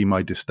will see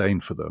my disdain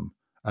for them,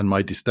 and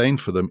my disdain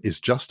for them is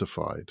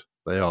justified.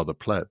 They are the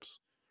plebs.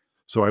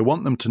 So I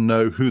want them to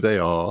know who they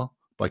are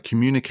by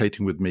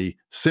communicating with me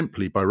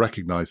simply by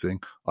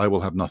recognizing I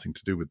will have nothing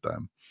to do with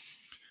them.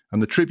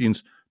 And the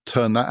tribunes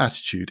turn that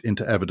attitude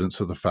into evidence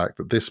of the fact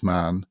that this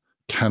man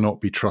cannot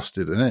be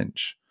trusted an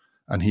inch,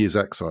 and he is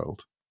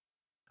exiled.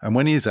 And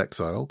when he is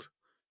exiled,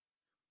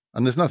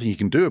 and there's nothing he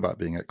can do about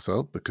being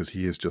exiled because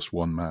he is just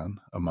one man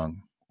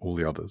among all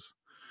the others,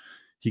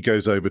 he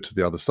goes over to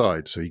the other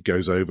side. So he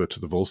goes over to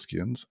the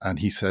Volscians and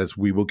he says,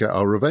 we will get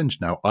our revenge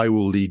now. I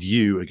will lead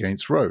you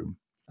against Rome.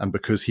 And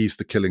because he's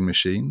the killing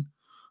machine,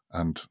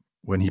 and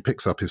when he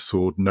picks up his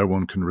sword, no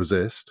one can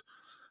resist,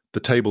 the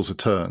tables are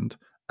turned,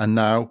 and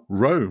now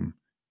Rome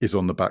is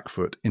on the back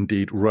foot.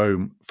 Indeed,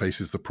 Rome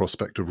faces the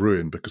prospect of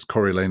ruin because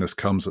Coriolanus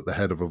comes at the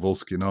head of a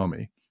Volscian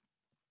army,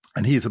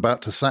 and he is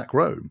about to sack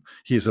Rome.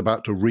 He is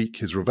about to wreak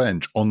his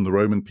revenge on the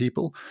Roman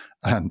people,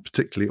 and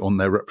particularly on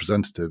their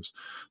representatives,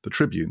 the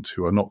tribunes,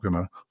 who are not going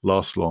to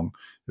last long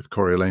if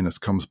Coriolanus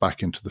comes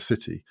back into the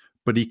city.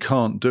 But he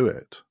can't do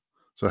it.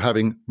 So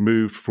having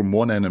moved from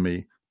one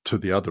enemy to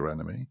the other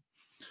enemy,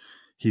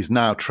 he's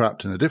now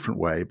trapped in a different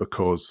way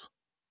because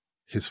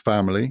his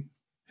family,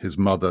 his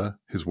mother,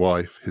 his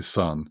wife, his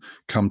son,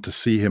 come to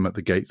see him at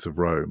the gates of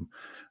Rome,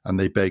 and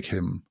they beg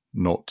him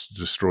not to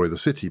destroy the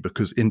city,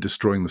 because in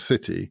destroying the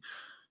city,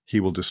 he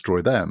will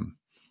destroy them.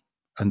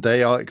 And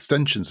they are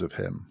extensions of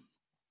him.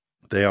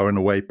 They are in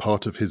a way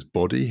part of his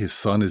body. His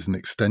son is an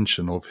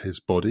extension of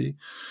his body.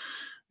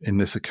 In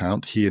this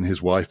account, he and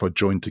his wife are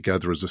joined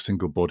together as a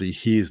single body.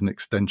 He is an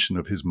extension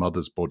of his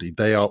mother's body.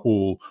 They are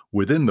all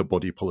within the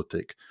body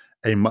politic,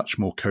 a much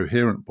more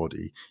coherent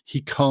body. He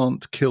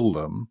can't kill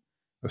them,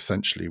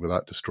 essentially,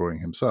 without destroying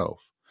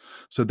himself.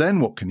 So then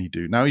what can he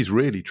do? Now he's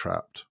really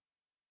trapped.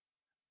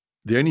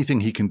 The only thing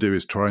he can do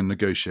is try and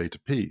negotiate a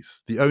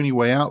peace. The only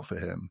way out for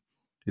him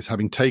is,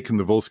 having taken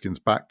the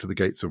Volscians back to the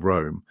gates of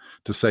Rome,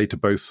 to say to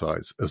both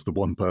sides, as the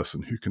one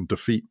person who can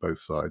defeat both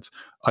sides,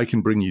 I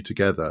can bring you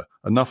together.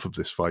 Enough of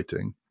this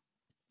fighting.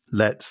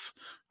 Let's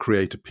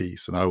create a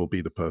peace, and I will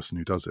be the person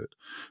who does it.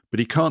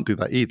 But he can't do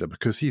that either,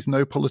 because he's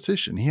no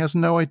politician. He has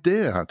no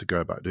idea how to go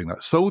about doing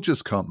that.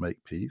 Soldiers can't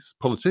make peace.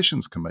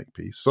 Politicians can make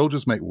peace.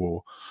 Soldiers make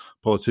war.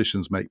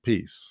 Politicians make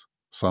peace.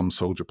 Some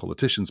soldier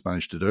politicians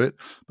manage to do it,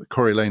 but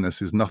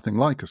Coriolanus is nothing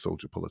like a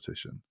soldier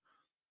politician.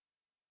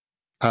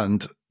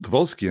 And the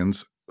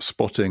Volscians,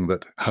 spotting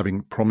that,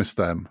 having promised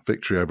them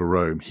victory over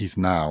Rome, he's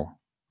now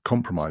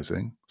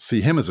compromising, see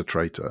him as a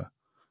traitor,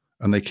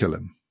 and they kill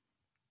him.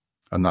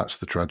 And that's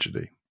the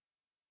tragedy.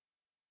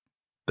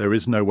 There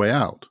is no way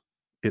out.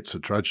 It's a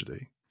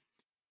tragedy.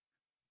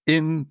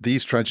 In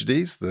these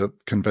tragedies, the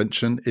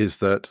convention is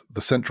that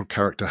the central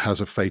character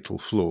has a fatal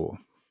flaw.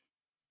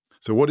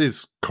 So what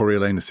is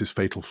Coriolanus'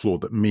 fatal flaw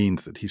that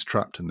means that he's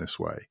trapped in this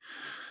way?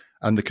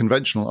 And the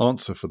conventional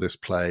answer for this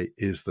play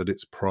is that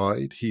it's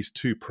pride. He's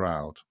too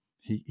proud.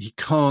 He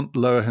can't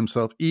lower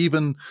himself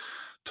even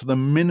to the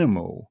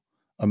minimal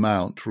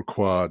amount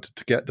required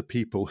to get the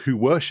people who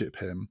worship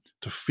him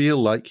to feel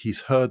like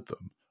he's heard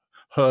them,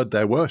 heard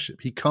their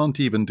worship. He can't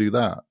even do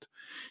that.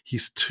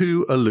 He's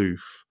too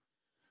aloof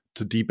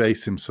to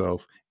debase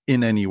himself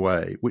in any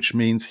way, which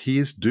means he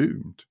is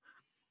doomed.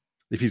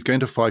 If he's going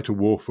to fight a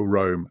war for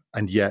Rome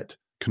and yet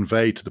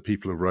convey to the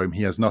people of Rome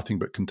he has nothing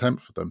but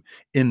contempt for them,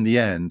 in the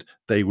end,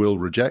 they will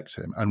reject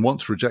him. And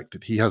once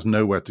rejected, he has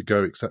nowhere to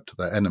go except to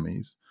their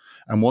enemies.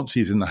 And once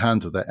he's in the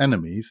hands of their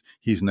enemies,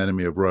 he's an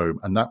enemy of Rome,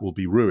 and that will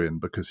be ruin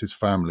because his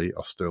family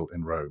are still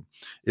in Rome.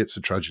 It's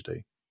a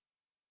tragedy.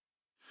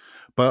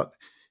 But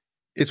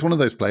it's one of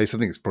those plays, I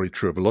think it's probably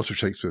true of a lot of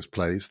Shakespeare's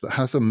plays, that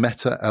has a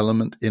meta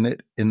element in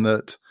it, in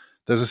that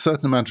there's a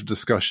certain amount of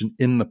discussion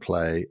in the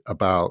play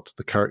about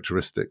the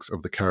characteristics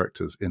of the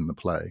characters in the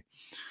play.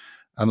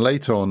 And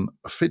later on,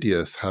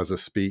 Phidias has a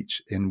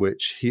speech in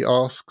which he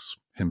asks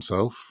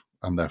himself,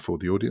 and therefore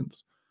the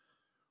audience,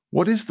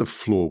 what is the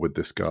flaw with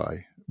this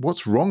guy?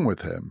 What's wrong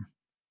with him?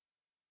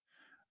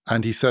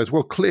 And he says,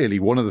 well, clearly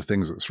one of the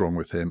things that's wrong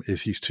with him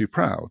is he's too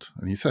proud.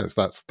 And he says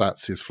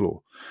that's his flaw.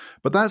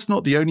 But that's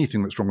not the only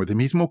thing that's wrong with him.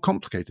 He's more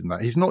complicated than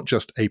that. He's not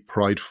just a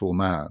prideful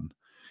man.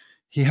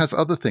 He has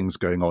other things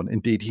going on.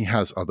 Indeed, he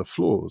has other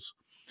flaws.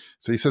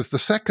 So he says the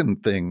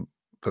second thing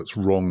that's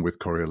wrong with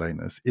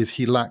Coriolanus is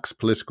he lacks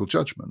political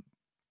judgment.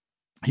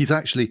 He's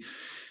actually,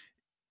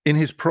 in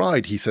his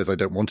pride, he says, I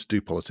don't want to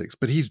do politics,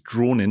 but he's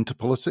drawn into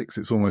politics.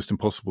 It's almost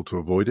impossible to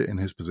avoid it in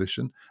his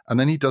position. And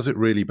then he does it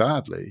really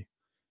badly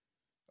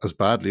as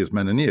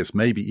Menenius,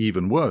 maybe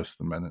even worse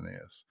than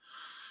Menenius,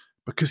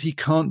 because he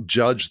can't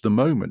judge the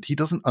moment. He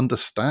doesn't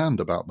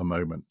understand about the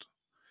moment.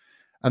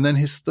 And then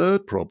his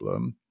third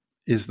problem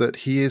is that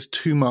he is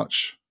too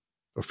much,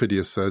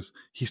 Phidias says,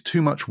 he's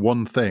too much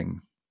one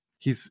thing.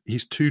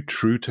 He's too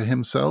true to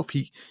himself.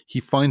 He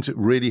finds it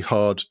really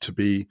hard to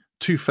be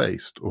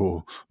two-faced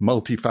or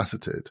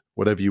multifaceted,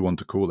 whatever you want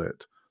to call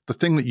it, the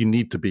thing that you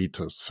need to be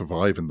to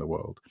survive in the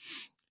world.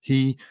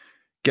 He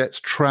gets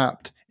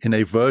trapped in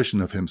a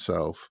version of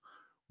himself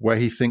where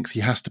he thinks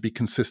he has to be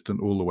consistent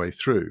all the way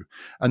through.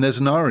 And there's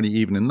an irony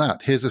even in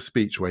that. Here's a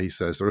speech where he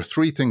says, there are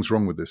three things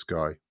wrong with this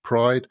guy: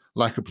 pride,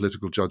 lack of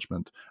political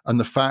judgment, and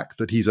the fact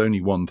that he's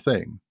only one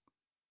thing,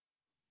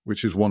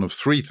 which is one of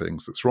three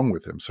things that's wrong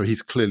with him. So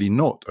he's clearly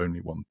not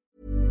only one.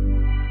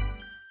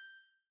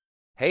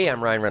 Hey,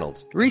 I'm Ryan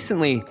Reynolds.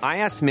 Recently, I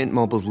asked Mint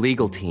Mobile's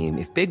legal team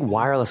if big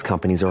wireless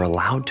companies are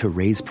allowed to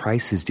raise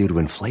prices due to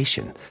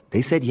inflation.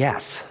 They said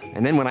yes.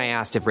 And then when I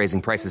asked if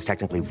raising prices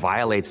technically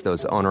violates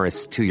those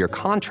onerous two-year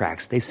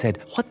contracts, they said,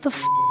 what the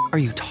f*** are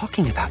you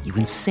talking about, you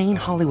insane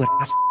Hollywood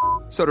ass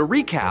f- So to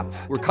recap,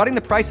 we're cutting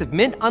the price of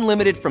Mint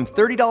Unlimited from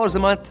 $30 a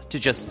month to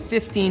just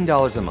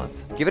 $15 a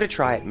month. Give it a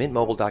try at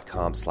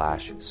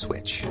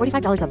mintmobile.com/switch.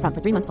 $45 up front for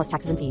 3 months plus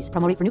taxes and fees.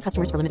 Promo rate for new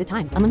customers for limited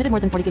time. Unlimited more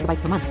than 40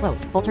 gigabytes per month.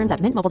 Slows full terms at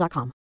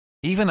mintmobile.com.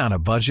 Even on a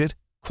budget,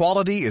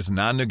 quality is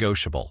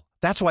non-negotiable.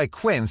 That's why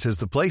Quince is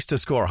the place to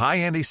score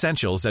high-end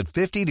essentials at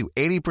 50 to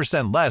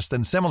 80% less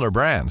than similar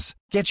brands.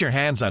 Get your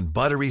hands on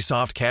buttery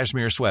soft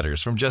cashmere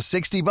sweaters from just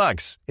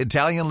 $60,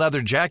 Italian leather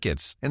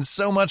jackets, and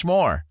so much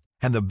more.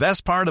 And the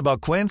best part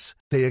about Quince,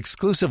 they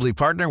exclusively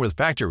partner with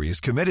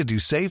factories committed to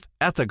safe,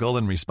 ethical,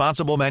 and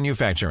responsible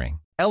manufacturing.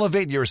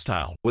 Elevate your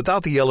style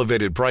without the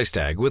elevated price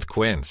tag with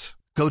Quince.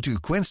 Go to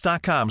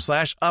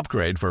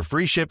quince.com/upgrade for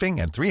free shipping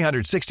and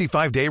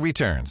 365-day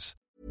returns.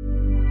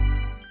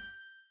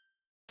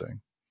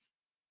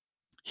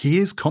 He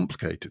is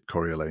complicated,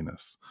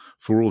 Coriolanus,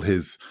 for all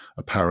his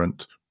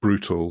apparent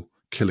brutal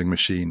killing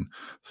machine,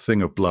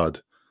 thing of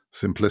blood,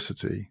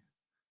 simplicity.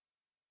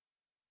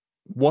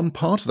 One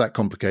part of that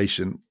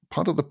complication,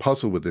 part of the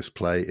puzzle with this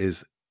play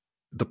is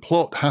the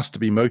plot has to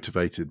be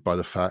motivated by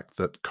the fact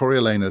that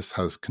Coriolanus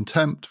has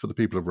contempt for the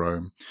people of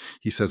Rome.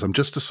 He says, I'm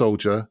just a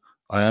soldier.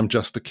 I am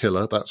just a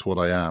killer. That's what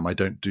I am. I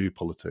don't do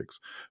politics.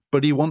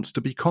 But he wants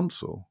to be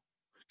consul.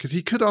 Because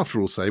he could,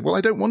 after all, say, well,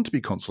 I don't want to be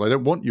consul. I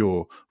don't want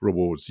your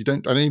rewards. I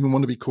don't even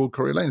want to be called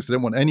Coriolanus. I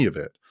don't want any of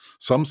it.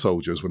 Some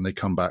soldiers, when they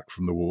come back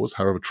from the wars,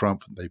 however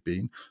triumphant they've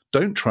been,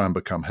 don't try and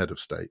become head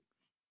of state.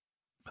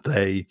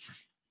 They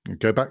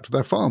go back to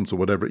their farms or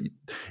whatever.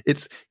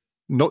 It's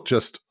not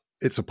just,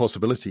 it's a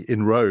possibility.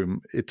 In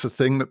Rome, it's a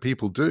thing that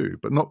people do,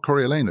 but not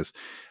Coriolanus.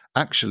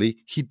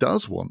 Actually, he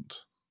does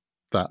want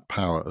that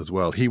power as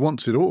well. He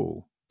wants it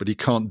all, but he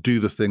can't do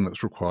the thing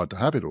that's required to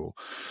have it all.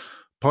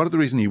 Part of the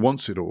reason he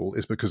wants it all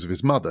is because of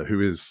his mother, who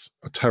is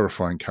a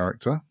terrifying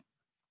character,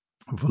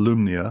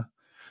 Volumnia.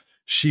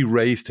 She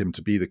raised him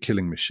to be the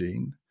killing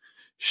machine.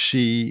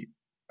 She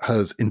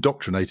has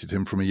indoctrinated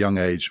him from a young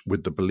age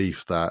with the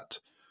belief that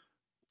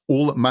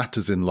all that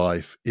matters in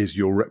life is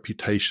your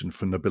reputation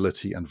for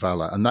nobility and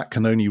valor, and that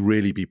can only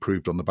really be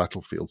proved on the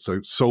battlefield.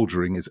 So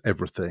soldiering is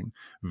everything.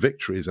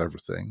 Victory is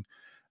everything.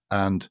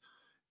 And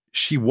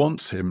she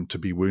wants him to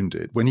be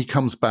wounded. When he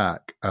comes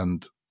back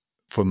and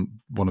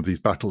from one of these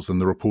battles and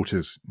the report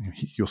is,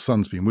 your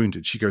son's been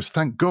wounded, she goes,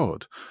 thank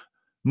God.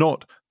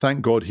 Not,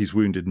 thank God he's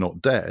wounded,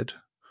 not dead,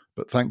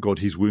 but thank God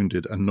he's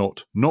wounded and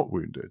not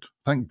wounded.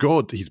 Thank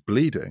God he's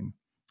bleeding.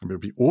 I mean, it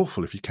would be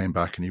awful if he came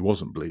back and he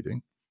wasn't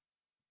bleeding.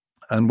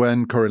 And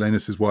when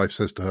Coriolanus' wife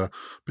says to her,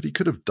 but he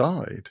could have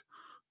died,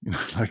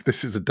 like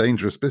this is a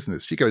dangerous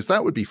business, she goes,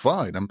 that would be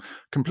fine. I'm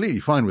completely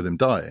fine with him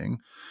dying.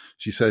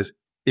 She says,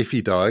 if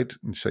he died,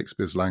 in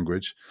Shakespeare's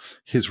language,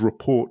 his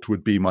report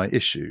would be my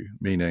issue,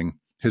 meaning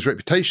his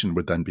reputation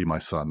would then be my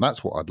son.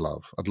 That's what I'd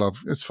love.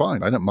 It's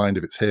fine. I don't mind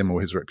if it's him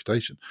or his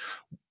reputation.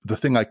 The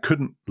thing I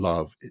couldn't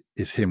love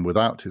is him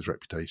without his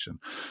reputation.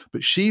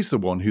 But she's the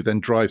one who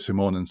then drives him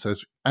on and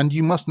says, and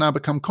you must now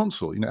become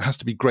consul. It has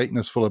to be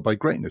greatness followed by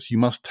greatness. You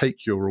must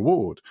take your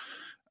reward.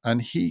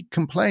 And he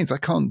complains, I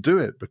can't do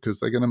it because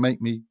they're going to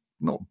make me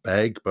not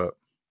beg, but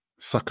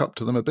suck up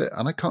to them a bit.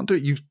 And I can't do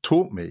it. You've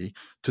taught me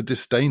to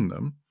disdain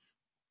them.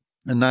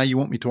 And now you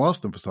want me to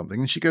ask them for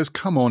something. And she goes,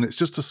 come on, it's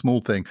just a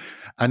small thing.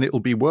 And it'll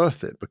be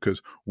worth it because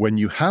when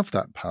you have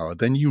that power,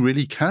 then you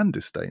really can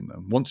disdain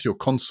them once you're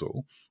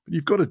consul. But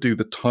you've got to do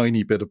the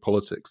tiny bit of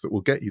politics that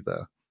will get you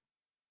there.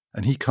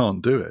 And he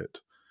can't do it.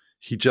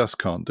 He just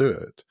can't do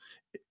it.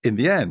 In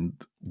the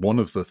end, one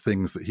of the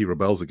things that he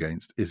rebels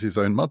against is his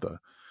own mother,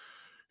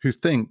 who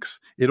thinks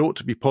it ought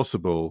to be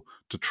possible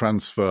to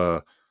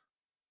transfer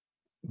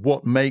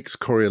what makes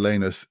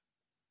Coriolanus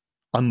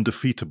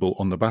undefeatable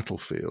on the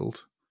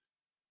battlefield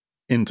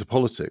into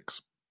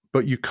politics.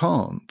 But you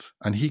can't,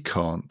 and he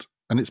can't.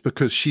 And it's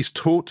because she's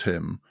taught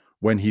him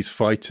when he's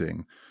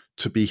fighting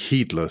to be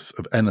heedless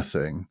of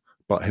anything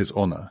but his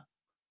honor.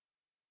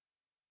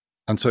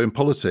 And so in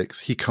politics,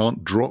 he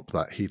can't drop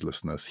that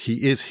heedlessness.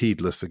 He is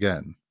heedless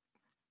again.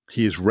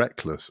 He is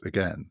reckless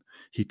again.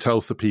 He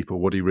tells the people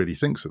what he really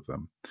thinks of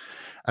them.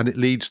 And it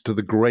leads to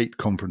the great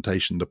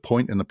confrontation, the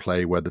point in the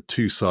play where the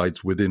two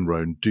sides within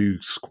Rome do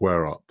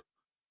square up.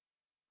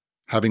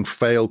 Having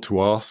failed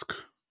to ask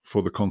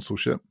for the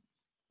consulship,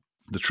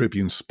 the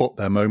tribunes spot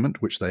their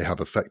moment, which they have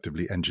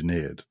effectively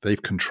engineered.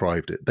 They've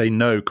contrived it. They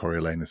know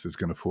Coriolanus is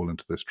going to fall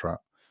into this trap.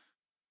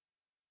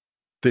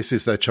 This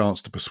is their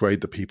chance to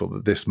persuade the people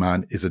that this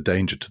man is a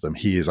danger to them.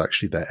 He is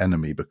actually their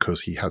enemy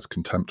because he has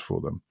contempt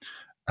for them,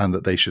 and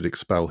that they should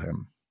expel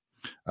him.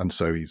 And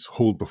so he's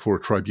hauled before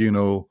a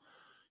tribunal.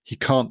 He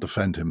can't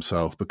defend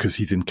himself because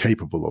he's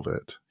incapable of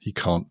it. He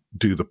can't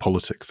do the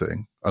politic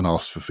thing and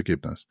ask for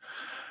forgiveness.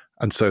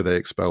 And so they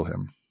expel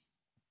him.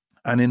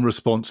 And in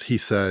response, he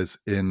says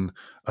in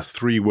a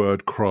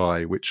 3-word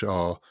cry, which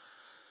are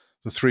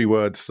the 3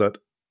 words that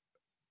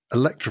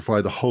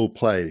electrify the whole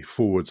play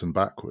forwards and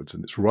backwards.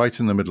 And it's right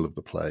in the middle of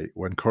the play.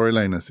 When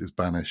Coriolanus is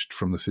banished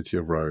from the city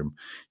of Rome,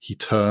 he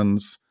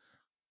turns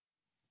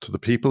to the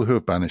people who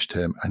have banished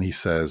him and he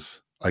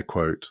says, I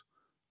quote,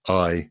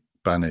 I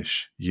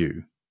banish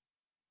you.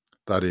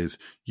 That is,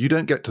 you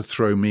don't get to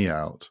throw me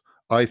out,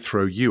 I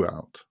throw you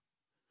out.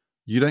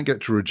 You don't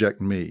get to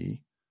reject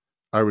me,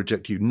 I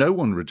reject you. No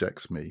one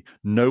rejects me.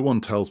 No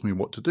one tells me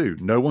what to do.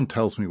 No one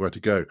tells me where to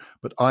go.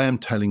 But I am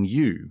telling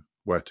you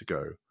where to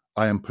go.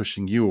 I am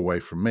pushing you away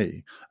from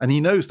me. And he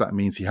knows that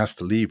means he has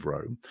to leave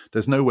Rome.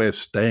 There's no way of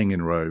staying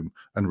in Rome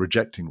and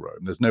rejecting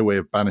Rome. There's no way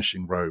of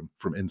banishing Rome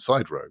from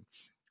inside Rome.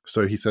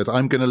 So he says,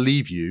 I'm going to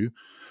leave you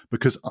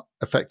because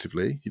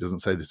effectively, he doesn't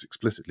say this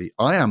explicitly,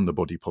 I am the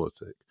body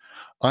politic.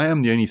 I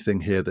am the only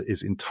thing here that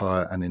is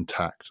entire and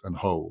intact and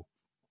whole.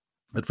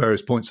 At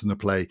various points in the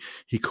play,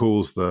 he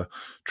calls the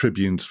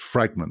tribunes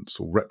fragments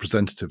or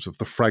representatives of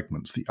the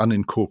fragments, the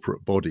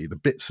unincorporate body, the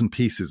bits and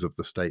pieces of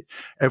the state.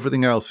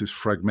 Everything else is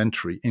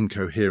fragmentary,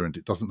 incoherent.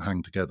 It doesn't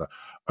hang together.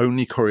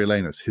 Only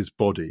Coriolanus, his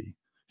body,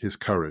 his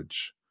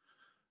courage.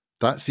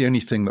 That's the only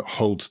thing that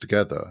holds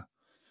together.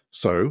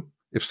 So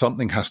if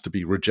something has to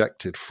be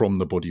rejected from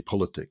the body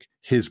politic,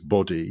 his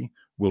body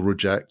will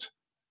reject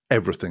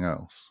everything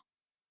else.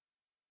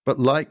 But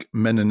like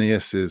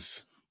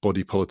Menenius's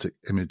body politic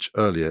image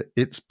earlier,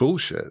 it's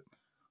bullshit.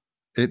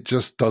 It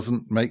just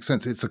doesn't make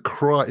sense. It's a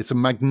cry, it's a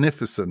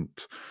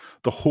magnificent,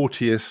 the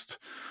haughtiest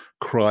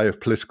cry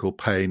of political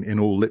pain in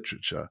all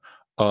literature.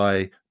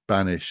 I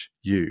banish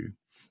you.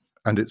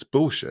 And it's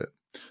bullshit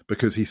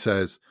because he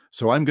says,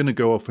 so I'm going to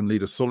go off and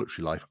lead a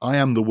solitary life. I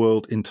am the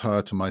world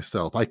entire to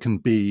myself. I can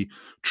be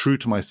true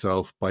to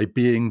myself by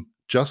being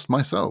just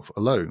myself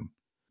alone.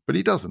 But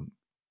he doesn't.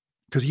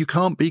 Because you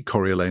can't be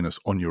Coriolanus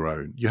on your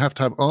own. You have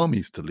to have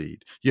armies to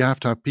lead. You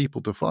have to have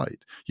people to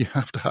fight. You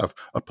have to have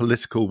a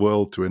political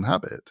world to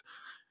inhabit.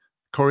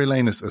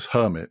 Coriolanus as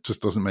hermit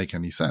just doesn't make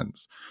any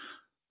sense.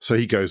 So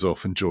he goes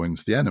off and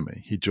joins the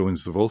enemy. He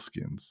joins the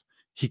Volscians.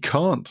 He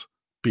can't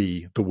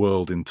be the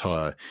world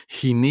entire.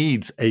 He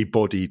needs a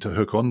body to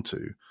hook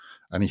onto.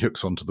 And he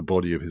hooks onto the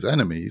body of his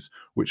enemies,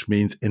 which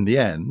means in the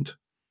end,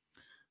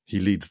 he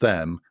leads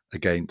them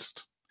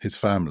against his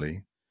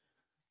family.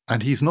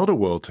 And he's not a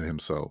world to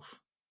himself.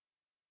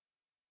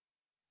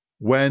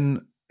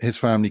 When his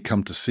family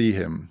come to see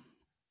him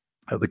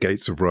at the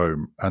gates of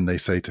Rome and they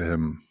say to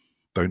him,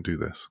 don't do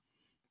this.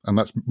 And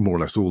that's more or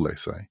less all they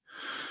say.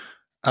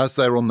 As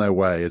they're on their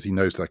way, as he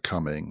knows they're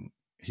coming,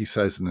 he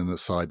says in an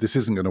aside, this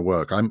isn't going to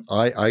work. I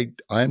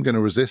am going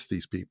to resist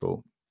these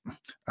people.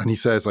 And he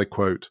says, I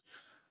quote,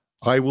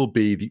 I will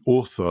be the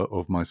author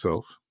of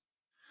myself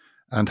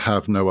and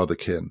have no other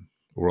kin.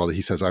 Or rather,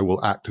 he says, I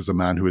will act as a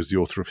man who is the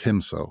author of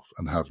himself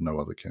and have no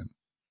other kin.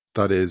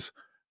 That is,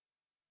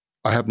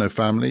 I have no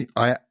family.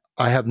 I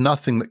have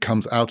nothing that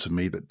comes out of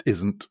me that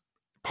isn't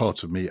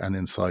part of me and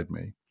inside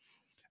me.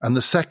 And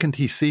the second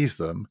he sees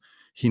them,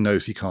 he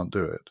knows he can't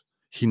do it.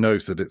 He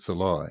knows that it's a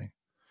lie.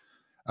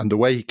 And the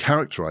way he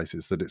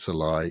characterizes that it's a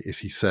lie is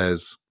he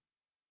says,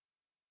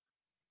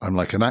 I'm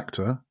like an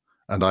actor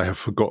and I have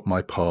forgot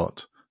my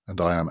part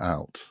and I am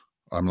out.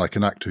 I'm like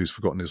an actor who's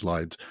forgotten his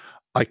lines.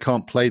 I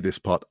can't play this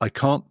part. I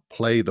can't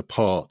play the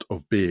part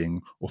of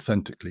being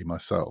authentically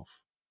myself.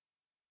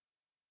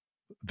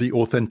 The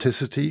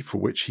authenticity for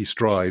which he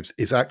strives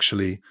is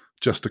actually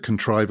just a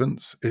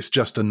contrivance. It's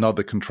just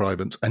another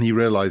contrivance. And he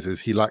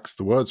realizes he lacks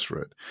the words for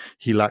it.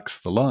 He lacks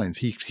the lines.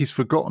 He's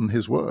forgotten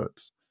his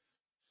words.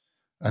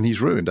 And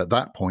he's ruined. At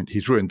that point,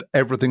 he's ruined.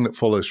 Everything that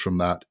follows from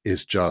that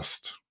is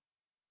just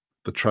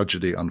the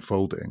tragedy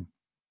unfolding.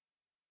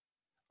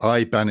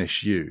 I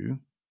banish you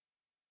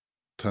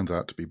turns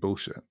out to be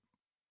bullshit.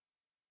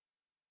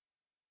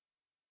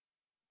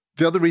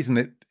 The other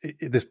reason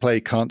this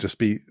play can't just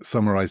be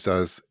summarized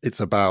as it's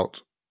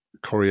about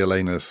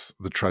Coriolanus,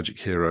 the tragic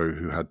hero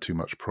who had too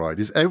much pride,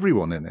 is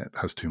everyone in it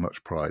has too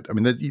much pride. I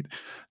mean,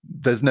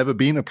 there's never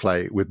been a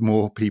play with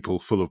more people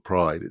full of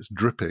pride. It's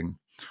dripping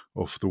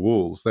off the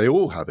walls. They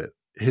all have it.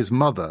 His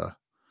mother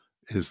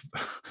is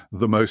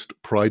the most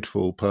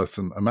prideful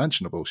person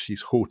imaginable.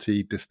 She's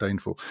haughty,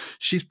 disdainful.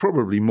 She's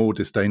probably more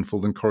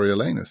disdainful than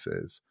Coriolanus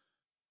is.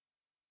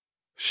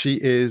 She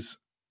is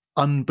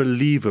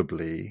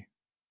unbelievably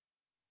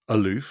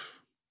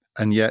aloof,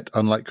 and yet,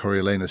 unlike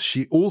Coriolanus,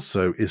 she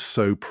also is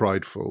so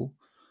prideful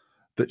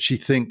that she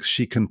thinks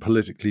she can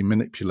politically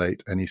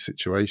manipulate any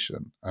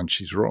situation, and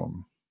she's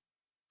wrong.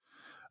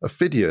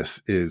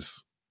 Ophidius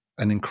is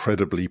an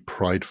incredibly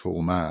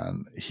prideful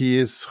man. He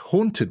is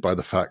haunted by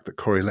the fact that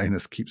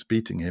Coriolanus keeps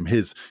beating him,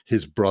 his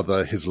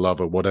brother, his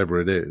lover, whatever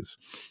it is.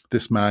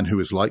 This man who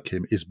is like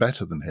him is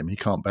better than him. He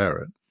can't bear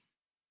it.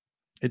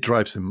 It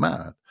drives him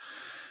mad.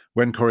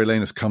 When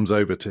Coriolanus comes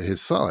over to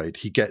his side,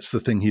 he gets the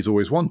thing he's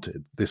always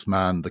wanted. This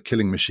man, the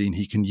killing machine,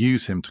 he can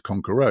use him to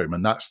conquer Rome,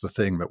 and that's the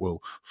thing that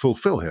will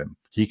fulfill him.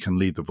 He can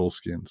lead the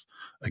Volscians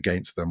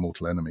against their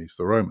mortal enemies,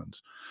 the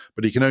Romans.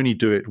 But he can only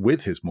do it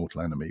with his mortal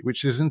enemy,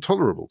 which is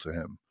intolerable to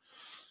him.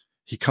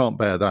 He can't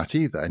bear that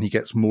either, and he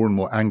gets more and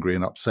more angry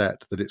and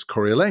upset that it's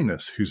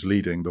Coriolanus who's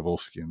leading the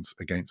Volscians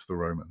against the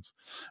Romans.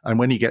 And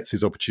when he gets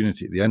his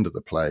opportunity at the end of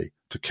the play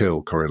to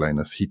kill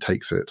Coriolanus, he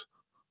takes it,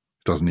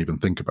 doesn't even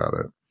think about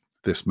it.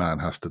 This man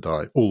has to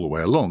die. All the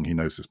way along, he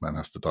knows this man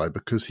has to die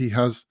because he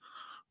has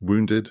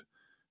wounded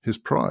his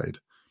pride.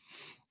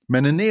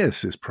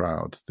 Menenius is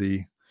proud.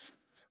 The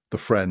the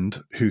friend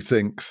who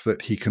thinks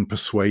that he can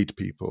persuade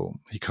people.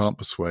 He can't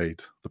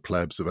persuade the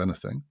plebs of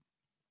anything,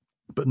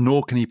 but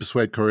nor can he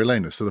persuade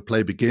Coriolanus. So the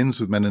play begins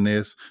with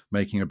Menenius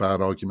making a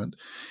bad argument.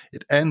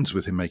 It ends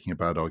with him making a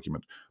bad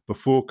argument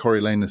before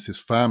Coriolanus'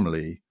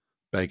 family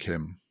beg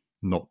him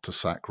not to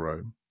sack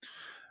Rome.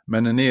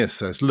 Menenius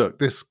says,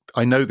 look,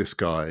 I know this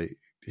guy.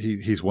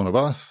 He's one of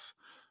us.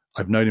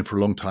 I've known him for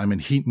a long time,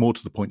 and more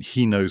to the point,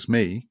 he knows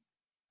me.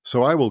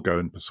 So I will go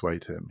and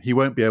persuade him. He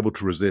won't be able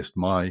to resist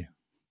my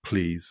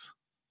pleas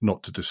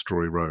not to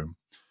destroy Rome.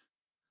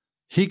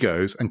 He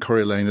goes, and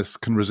Coriolanus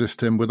can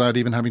resist him without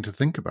even having to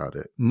think about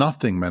it.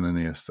 Nothing,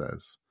 Menenius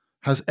says,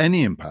 has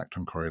any impact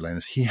on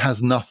Coriolanus. He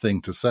has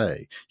nothing to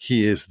say.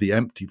 He is the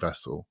empty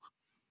vessel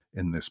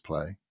in this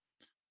play.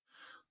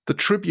 The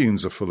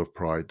tribunes are full of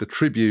pride. The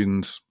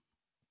tribunes,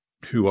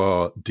 who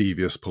are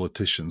devious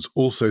politicians,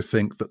 also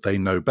think that they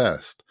know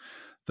best.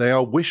 They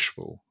are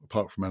wishful,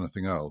 apart from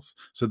anything else.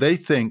 So they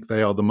think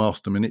they are the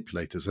master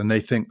manipulators, and they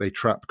think they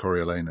trap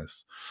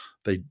Coriolanus.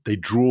 They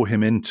draw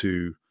him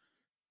into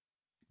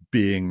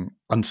being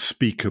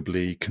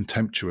unspeakably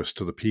contemptuous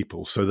to the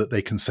people so that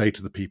they can say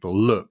to the people,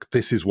 look,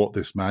 this is what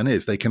this man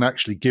is. They can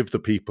actually give the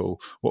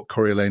people what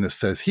Coriolanus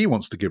says he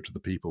wants to give to the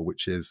people,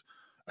 which is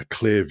a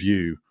clear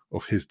view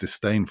of his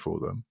disdain for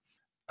them.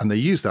 And they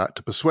use that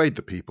to persuade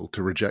the people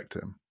to reject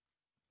him.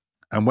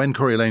 And when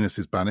Coriolanus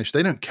is banished,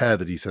 they don't care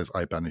that he says,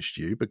 I banished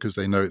you, because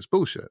they know it's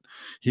bullshit.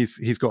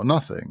 He's got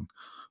nothing.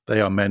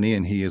 They are many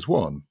and he is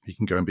one. He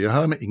can go and be a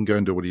hermit. He can go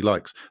and do what he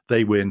likes.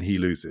 They win, he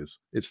loses.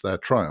 It's their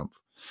triumph.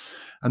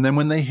 And then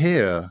when they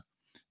hear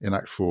in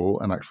Act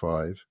 4 and Act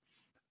 5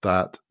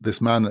 that this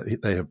man that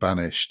they have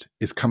banished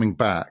is coming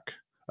back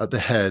at the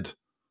head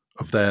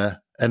of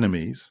their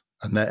enemies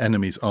and their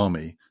enemies'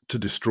 army to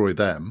destroy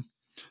them,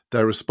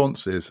 their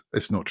response is,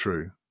 it's not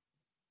true.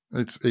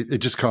 It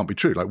just can't be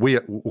true. Like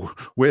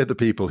we're the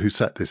people who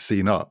set this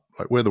scene up.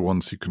 Like we're the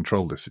ones who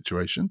control this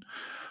situation.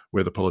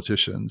 We're the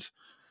politicians.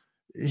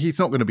 He's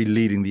not going to be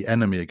leading the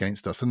enemy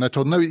against us. And they're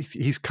told, no,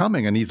 he's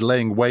coming and he's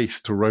laying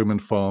waste to Roman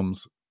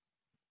farms.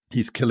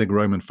 He's killing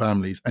Roman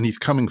families and he's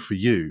coming for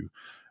you.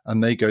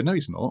 And they go, no,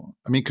 he's not.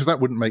 I mean, because that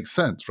wouldn't make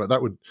sense, right?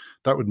 That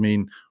would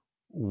mean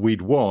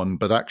we'd won,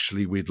 but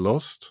actually we'd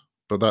lost.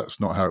 But that's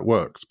not how it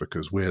works,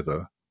 because we're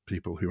the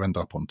people who end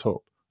up on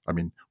top. I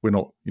mean, we're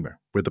not,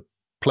 we're the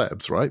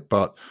plebs, right?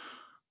 But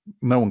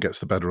no one gets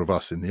the better of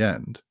us in the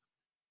end.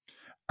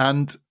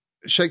 And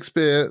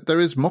Shakespeare, there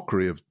is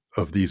mockery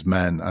of these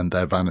men and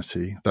their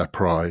vanity, their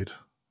pride,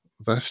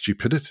 their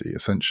stupidity,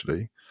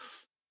 essentially.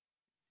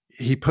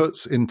 He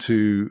puts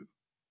into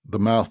the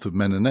mouth of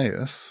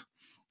Menenius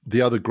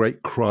the other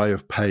great cry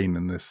of pain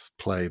in this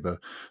play, the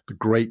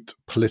great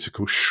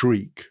political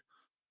shriek,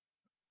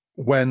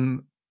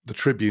 when the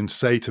tribunes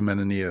say to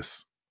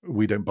Menenius,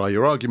 we don't buy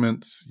your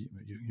arguments,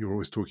 you're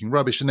always talking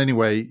rubbish, and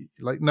anyway,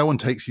 like, no one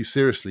takes you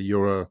seriously.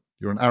 You're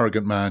an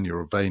arrogant man,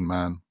 you're a vain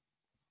man,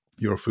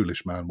 you're a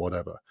foolish man,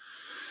 whatever.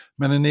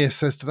 Menenius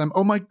says to them,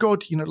 oh my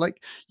God,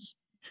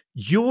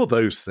 you're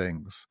those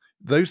things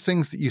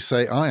that you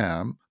say I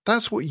am,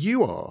 that's what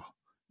you are.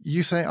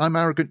 You say I'm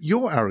arrogant,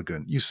 you're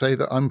arrogant. You say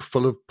that I'm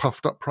full of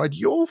puffed up pride,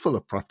 you're full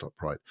of puffed up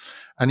pride.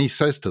 And he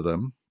says to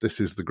them,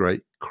 this is the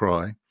great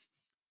cry,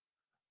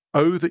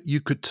 oh, that you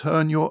could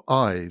turn your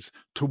eyes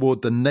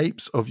toward the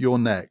napes of your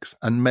necks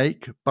and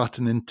make but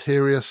an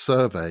interior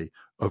survey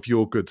of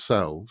your good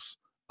selves,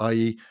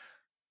 i.e.,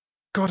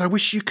 God, I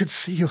wish you could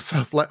see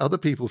yourself like other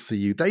people see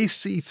you. They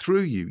see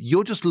through you.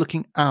 You're just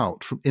looking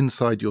out from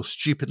inside your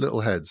stupid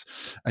little heads,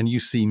 and you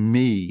see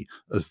me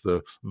as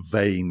the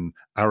vain,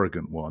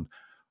 arrogant one.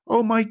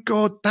 Oh my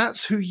God,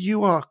 that's who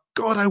you are.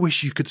 God, I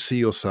wish you could see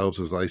yourselves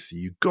as I see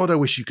you. God, I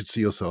wish you could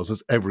see yourselves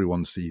as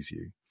everyone sees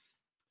you.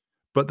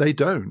 But they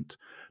don't.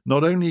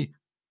 Not only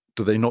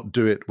do they not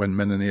do it when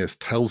Menenius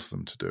tells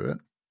them to do it,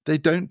 they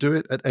don't do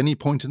it at any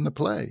point in the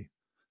play.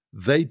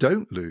 They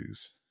don't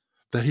lose.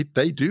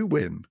 They do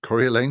win.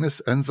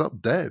 Coriolanus ends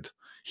up dead.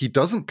 He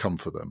doesn't come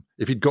for them.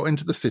 If he'd got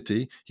into the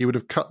city, he would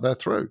have cut their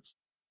throats.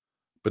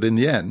 But in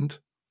the end,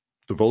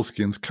 the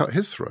Volscians cut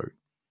his throat,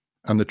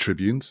 and the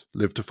tribunes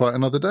live to fight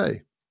another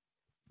day.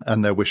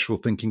 And their wishful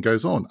thinking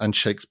goes on, and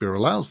Shakespeare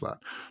allows that,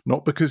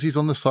 not because he's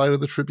on the side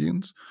of the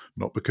tribunes,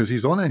 not because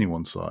he's on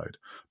anyone's side,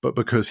 but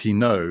because he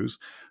knows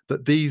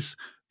that these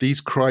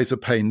cries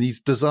of pain,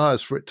 these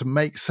desires for it to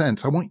make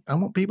sense. I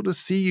want people to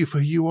see you for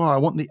who you are. I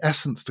want the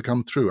essence to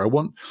come through. I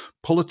want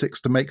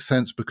politics to make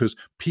sense because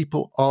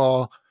people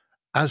are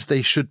as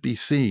they should be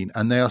seen,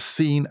 and they are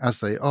seen as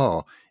they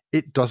are.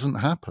 It doesn't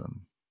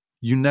happen.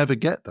 You never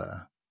get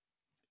there.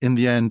 In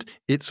the end,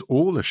 it's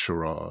all a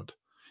charade.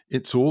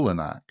 It's all an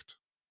act.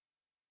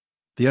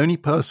 The only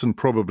person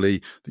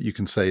probably that you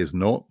can say is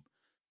not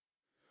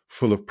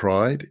full of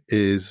pride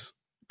is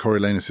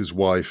Coriolanus'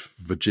 wife,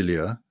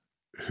 Virgilia,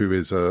 who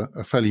is a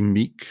fairly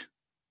meek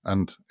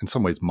and in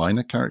some ways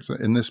minor character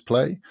in this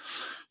play.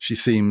 She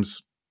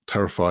seems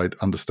terrified,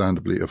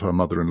 understandably, of her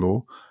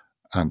mother-in-law,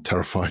 and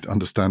terrified,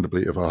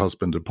 understandably, of her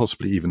husband, and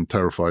possibly even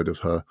terrified of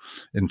her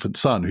infant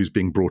son, who's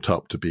being brought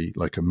up to be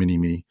like a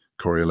mini-me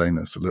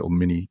Coriolanus, a little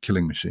mini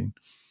killing machine.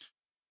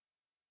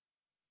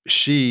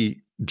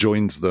 She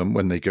joins them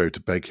when they go to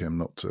beg him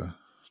not to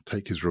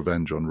take his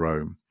revenge on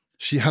Rome.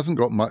 She hasn't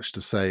got much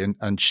to say,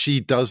 and she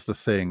does the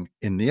thing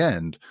in the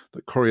end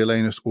that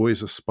Coriolanus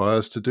always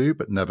aspires to do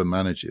but never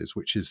manages,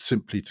 which is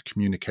simply to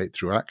communicate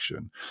through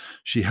action.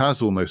 She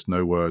has almost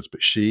no words,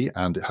 but she,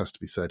 and it has to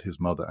be said, his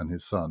mother and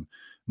his son,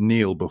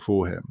 kneel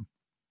before him.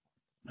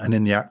 And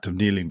in the act of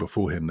kneeling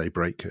before him, they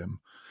break him.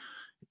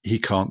 He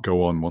can't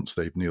go on once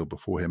they've kneeled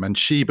before him. And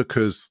she,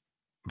 because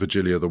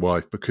Virgilia, the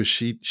wife, because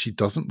she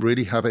doesn't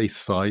really have a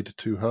side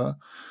to her.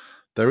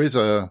 There is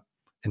a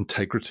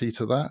integrity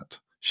to that.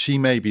 She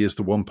maybe is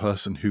the one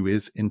person who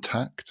is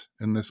intact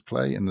in this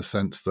play, in the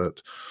sense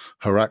that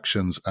her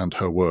actions and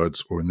her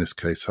words, or in this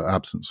case, her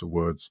absence of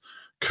words,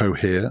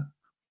 cohere.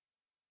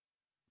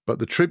 But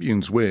the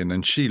tribunes win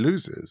and she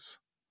loses.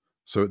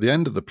 So at the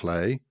end of the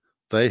play,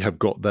 they have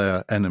got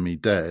their enemy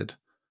dead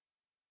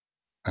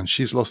and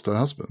she's lost her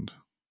husband.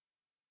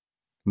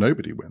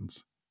 Nobody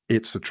wins.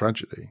 It's a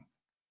tragedy.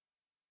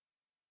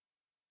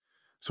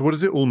 So what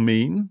does it all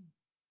mean?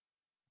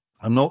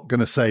 I'm not going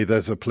to say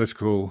there's a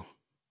political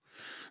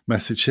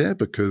message here,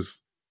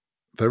 because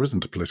there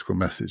isn't a political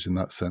message in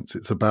that sense.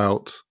 It's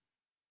about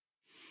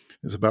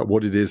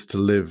what it is to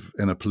live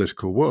in a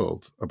political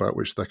world about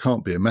which there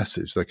can't be a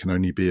message. There can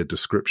only be a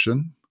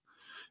description.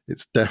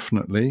 It's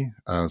definitely,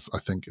 as I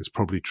think is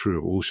probably true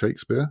of all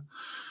Shakespeare,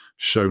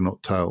 show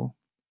not tell.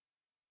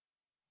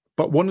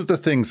 But one of the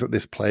things that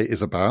this play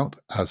is about,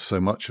 as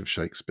so much of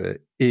Shakespeare,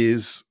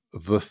 is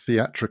the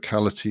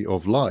theatricality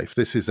of life.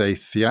 This is a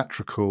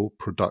theatrical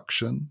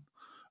production,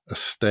 a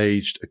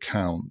staged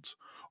account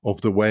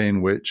of the way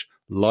in which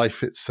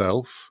life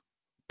itself,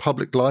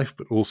 public life,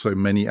 but also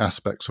many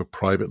aspects of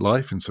private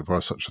life, insofar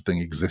as such a thing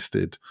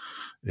existed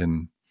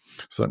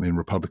certainly in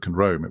Republican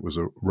Rome, it was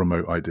a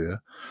remote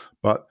idea.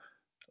 But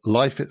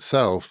life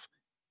itself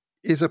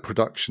is a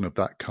production of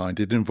that kind.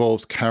 It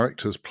involves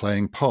characters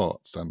playing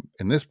parts. And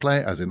in this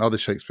play, as in other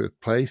Shakespeare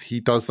plays, he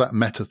does that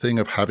meta thing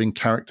of having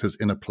characters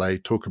in a play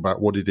talk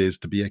about what it is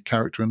to be a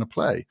character in a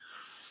play.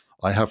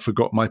 I have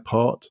forgot my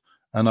part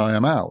and I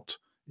am out,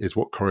 is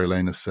what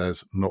Coriolanus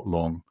says not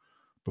long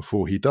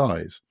before he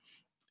dies.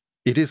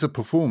 It is a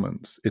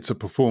performance. It's a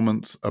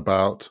performance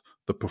about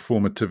the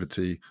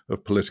performativity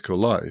of political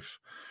life,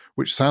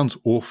 which sounds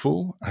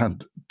awful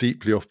and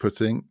deeply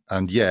off-putting,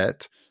 and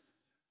yet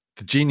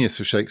the genius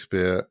of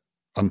Shakespeare,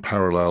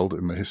 unparalleled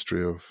in the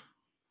history of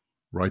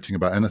writing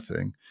about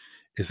anything,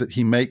 is that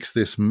he makes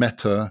this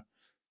meta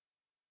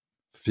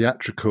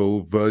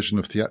theatrical version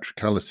of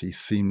theatricality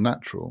seem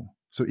natural.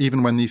 So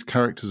even when these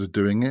characters are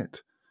doing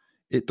it,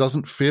 it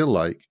doesn't feel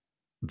like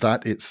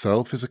that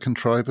itself is a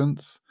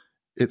contrivance.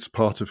 It's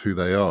part of who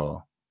they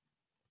are,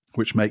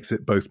 which makes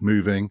it both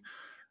moving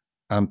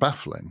and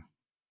baffling.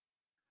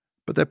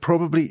 But there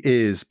probably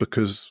is,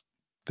 because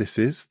this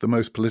is the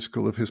most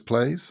political of his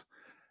plays,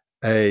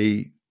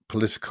 a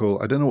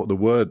political, I don't know what the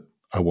word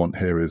I want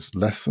here is,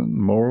 lesson,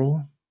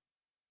 moral,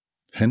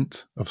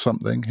 hint of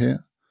something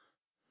here,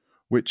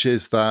 which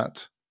is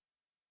that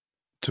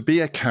to be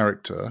a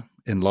character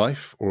in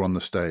life or on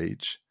the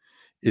stage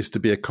is to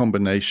be a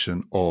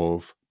combination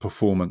of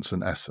performance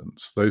and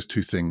essence. Those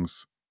two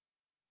things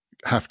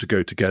have to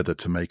go together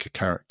to make a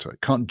character.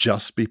 It can't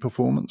just be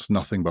performance,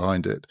 nothing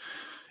behind it.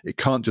 It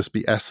can't just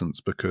be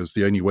essence, because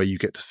the only way you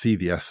get to see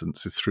the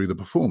essence is through the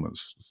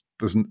performance.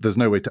 There's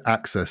no way to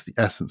access the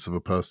essence of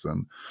a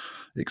person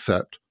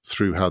except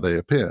through how they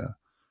appear.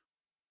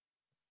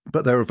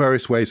 But there are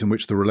various ways in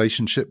which the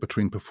relationship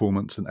between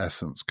performance and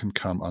essence can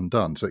come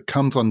undone. So it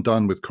comes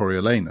undone with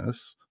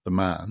Coriolanus, the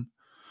man,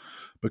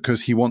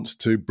 because he wants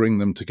to bring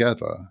them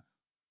together.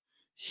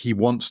 He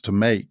wants to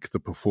make the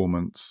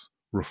performance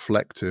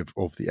reflective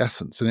of the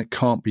essence, and it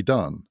can't be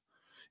done.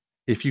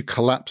 If you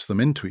collapse them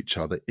into each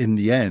other, in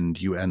the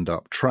end, you end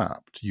up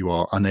trapped. You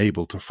are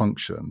unable to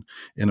function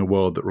in a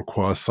world that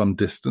requires some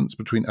distance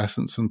between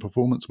essence and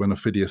performance. When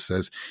Ophidius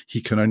says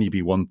he can only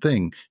be one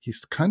thing,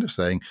 he's kind of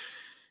saying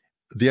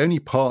the only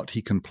part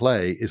he can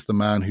play is the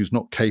man who's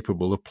not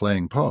capable of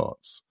playing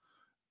parts,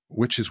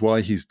 which is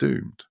why he's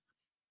doomed.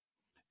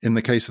 In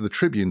the case of the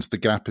tribunes, the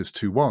gap is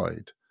too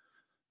wide.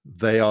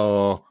 They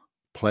are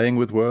playing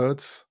with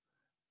words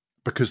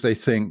because they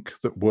think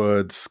that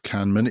words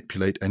can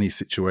manipulate any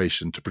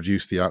situation to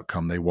produce the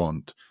outcome they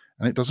want.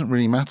 And it doesn't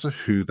really matter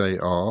who they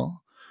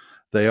are.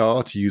 They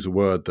are, to use a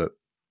word that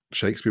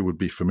Shakespeare would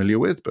be familiar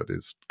with, but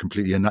is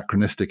completely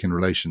anachronistic in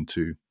relation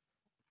to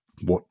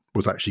what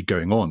was actually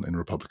going on in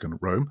Republican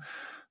Rome.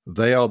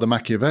 They are the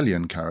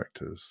Machiavellian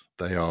characters.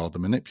 They are the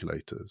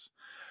manipulators.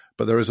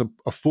 But there is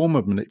a form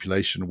of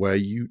manipulation where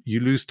you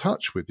lose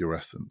touch with your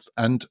essence.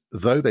 And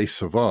though they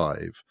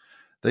survive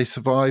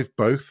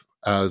both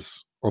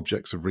as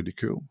objects of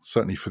ridicule,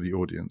 certainly for the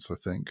audience, I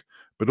think,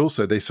 but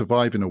also they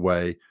survive in a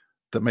way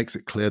that makes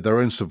it clear their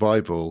own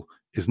survival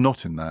is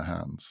not in their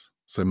hands.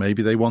 So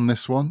maybe they won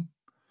this one,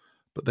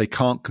 but they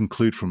can't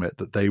conclude from it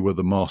that they were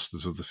the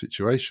masters of the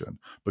situation,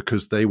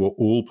 because they were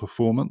all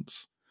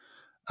performance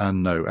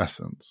and no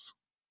essence.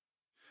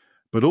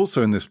 But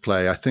also in this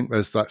play, I think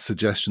there's that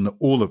suggestion that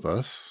all of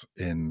us,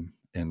 in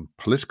in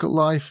political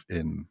life,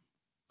 in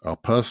our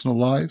personal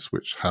lives,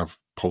 which have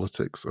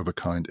politics of a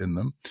kind in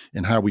them,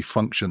 in how we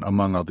function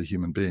among other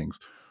human beings.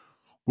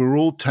 We're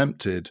all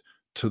tempted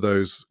to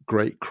those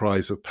great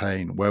cries of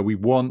pain where we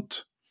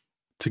want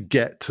to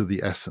get to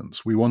the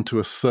essence. We want to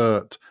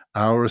assert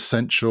our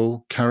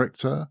essential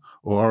character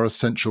or our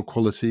essential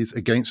qualities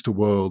against a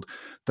world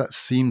that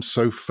seems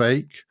so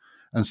fake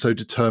and so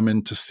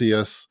determined to see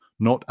us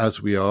not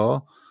as we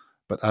are,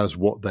 but as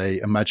what they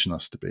imagine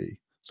us to be.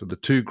 So the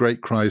two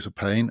great cries of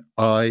pain,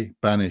 I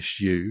banish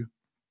you,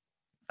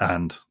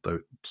 and, though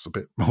it's a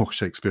bit more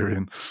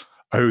Shakespearean,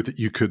 oh, that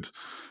you could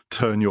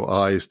turn your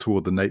eyes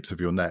toward the napes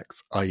of your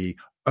necks, i.e.,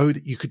 oh,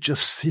 that you could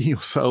just see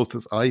yourselves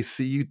as I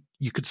see you.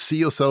 You could see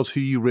yourselves who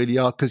you really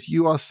are, because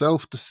you are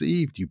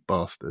self-deceived, you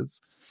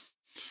bastards.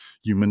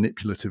 You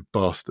manipulative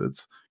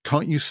bastards.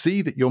 Can't you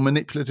see that you're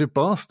manipulative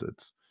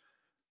bastards?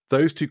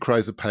 Those two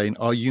cries of pain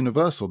are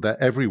universal.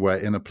 They're everywhere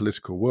in a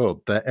political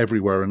world. They're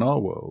everywhere in our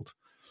world.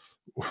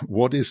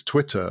 What is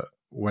Twitter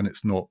when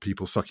it's not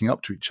people sucking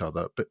up to each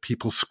other, but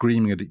people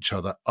screaming at each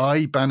other,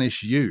 I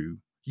banish you.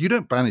 You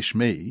don't banish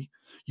me.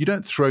 You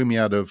don't throw me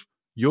out of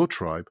your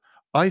tribe.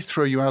 I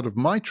throw you out of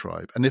my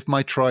tribe. And if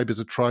my tribe is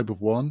a tribe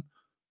of one,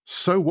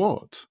 so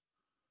what?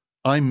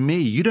 I'm me.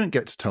 You don't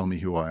get to tell me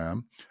who I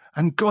am.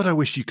 And God, I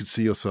wish you could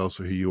see yourselves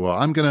for who you are.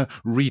 I'm going to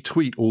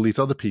retweet all these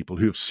other people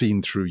who have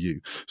seen through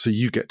you, so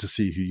you get to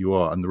see who you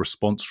are. And the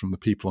response from the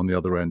people on the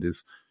other end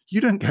is,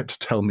 you don't get to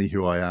tell me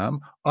who I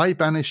am. I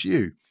banish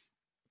you.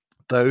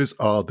 Those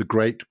are the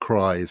great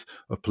cries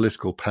of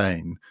political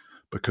pain,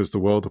 because the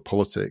world of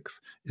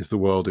politics is the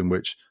world in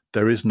which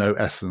there is no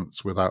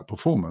essence without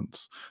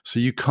performance. So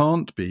you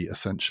can't be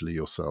essentially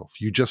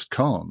yourself. You just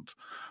can't.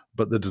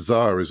 But the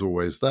desire is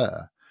always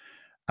there.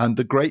 And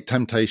the great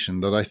temptation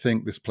that I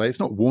think this play, it's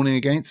not warning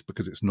against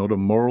because it's not a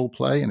moral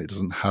play and it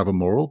doesn't have a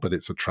moral, but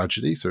it's a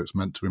tragedy, so it's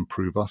meant to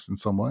improve us in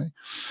some way.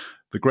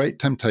 The great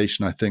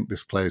temptation I think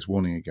this play is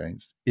warning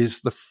against is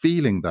the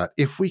feeling that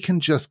if we can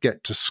just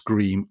get to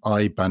scream,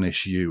 I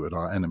banish you at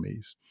our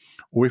enemies,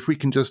 or if we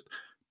can just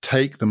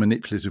take the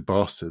manipulative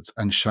bastards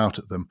and shout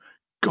at them,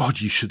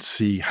 God, you should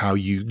see how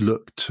you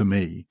look to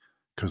me,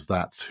 because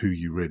that's who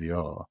you really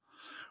are.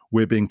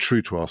 We're being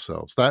true to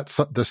ourselves.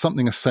 There's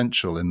something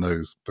essential in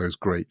those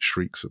great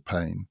shrieks of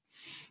pain,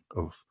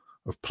 of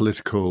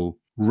political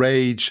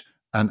rage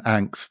and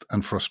angst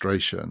and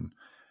frustration.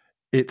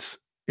 It's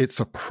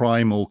a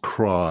primal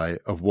cry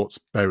of what's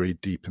buried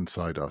deep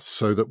inside us,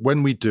 so that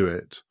when we do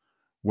it,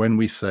 when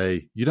we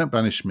say, you don't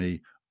banish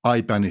me,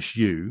 I banish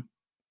you,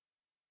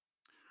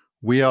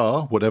 we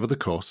are, whatever the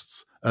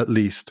costs, at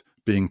least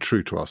being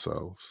true to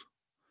ourselves.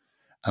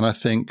 And I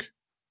think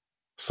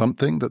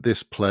something that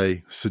this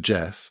play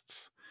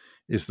suggests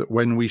is that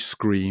when we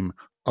scream,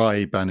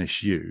 I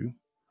banish you,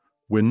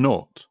 we're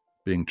not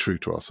being true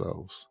to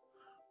ourselves.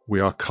 We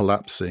are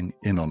collapsing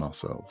in on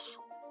ourselves.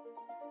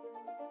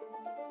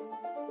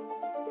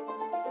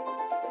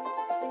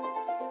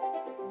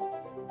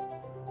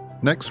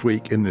 Next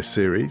week in this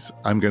series,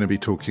 I'm going to be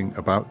talking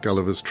about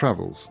Gulliver's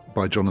Travels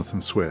by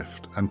Jonathan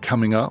Swift, and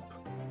coming up,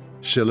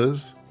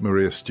 Schiller's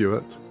Maria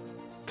Stuart,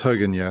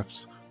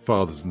 Turgenev's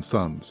Fathers and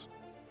Sons.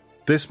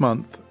 This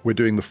month, we're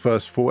doing the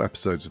first 4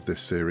 episodes of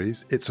this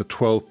series. It's a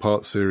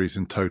 12-part series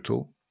in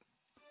total.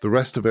 The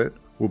rest of it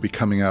will be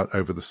coming out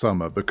over the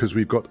summer because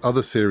we've got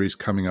other series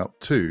coming up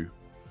too.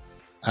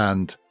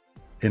 And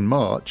in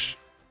March,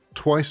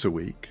 twice a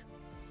week,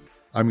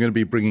 I'm going to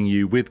be bringing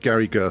you, with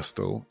Gary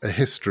Gerstle, a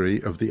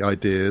history of the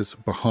ideas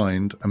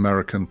behind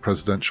American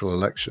presidential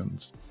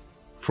elections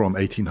from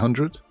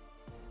 1800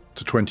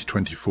 to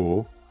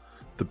 2024.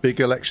 The big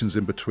elections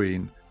in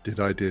between, did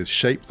ideas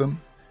shape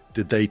them?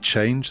 Did they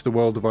change the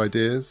world of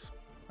ideas?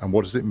 And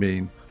what does it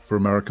mean for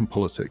American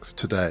politics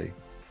today?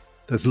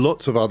 There's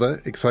lots of other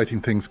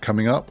exciting things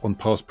coming up on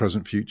Past,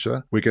 Present,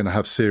 Future. We're going to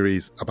have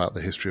series about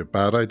the history of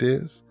bad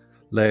ideas.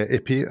 Leah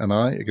Ippy and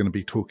I are going to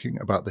be talking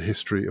about the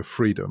history of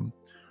freedom.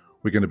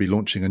 We're going to be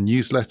launching a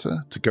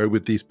newsletter to go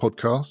with these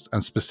podcasts,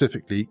 and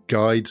specifically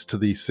guides to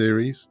these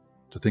series,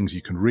 to things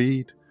you can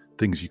read,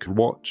 things you can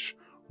watch,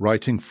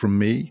 writing from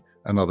me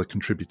and other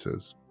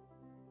contributors.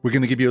 We're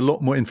going to give you a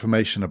lot more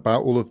information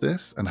about all of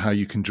this and how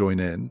you can join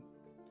in.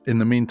 In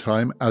the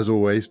meantime, as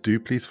always, do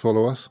please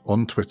follow us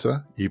on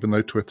Twitter, even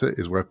though Twitter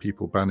is where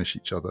people banish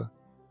each other,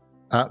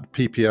 at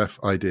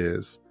PPF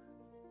Ideas.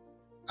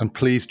 And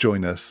please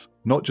join us,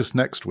 not just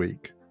next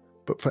week,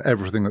 but for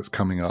everything that's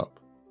coming up.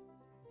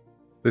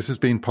 This has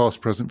been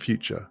Past, Present,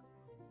 Future,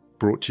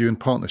 brought to you in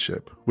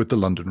partnership with the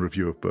London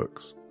Review of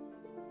Books.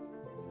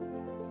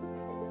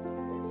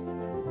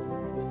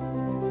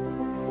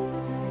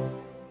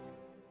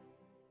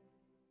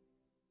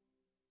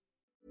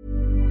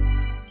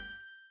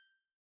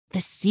 The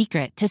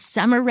secret to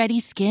summer-ready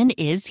skin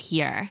is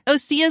here.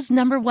 Osea's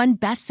 #1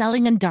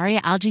 best-selling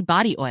Undaria Algae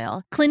Body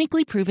Oil,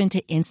 clinically proven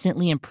to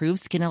instantly improve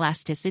skin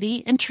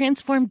elasticity and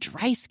transform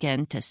dry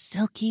skin to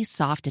silky,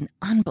 soft, and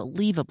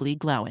unbelievably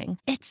glowing.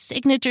 Its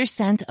signature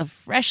scent of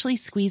freshly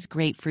squeezed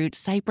grapefruit,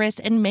 cypress,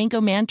 and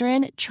mango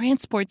mandarin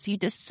transports you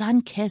to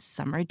sun-kissed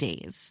summer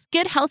days.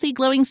 Get healthy,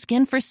 glowing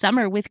skin for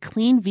summer with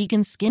clean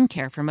vegan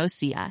skincare from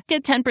Osea.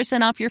 Get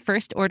 10% off your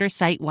first order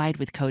site-wide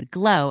with code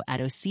GLOW at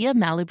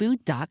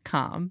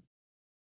OseaMalibu.com.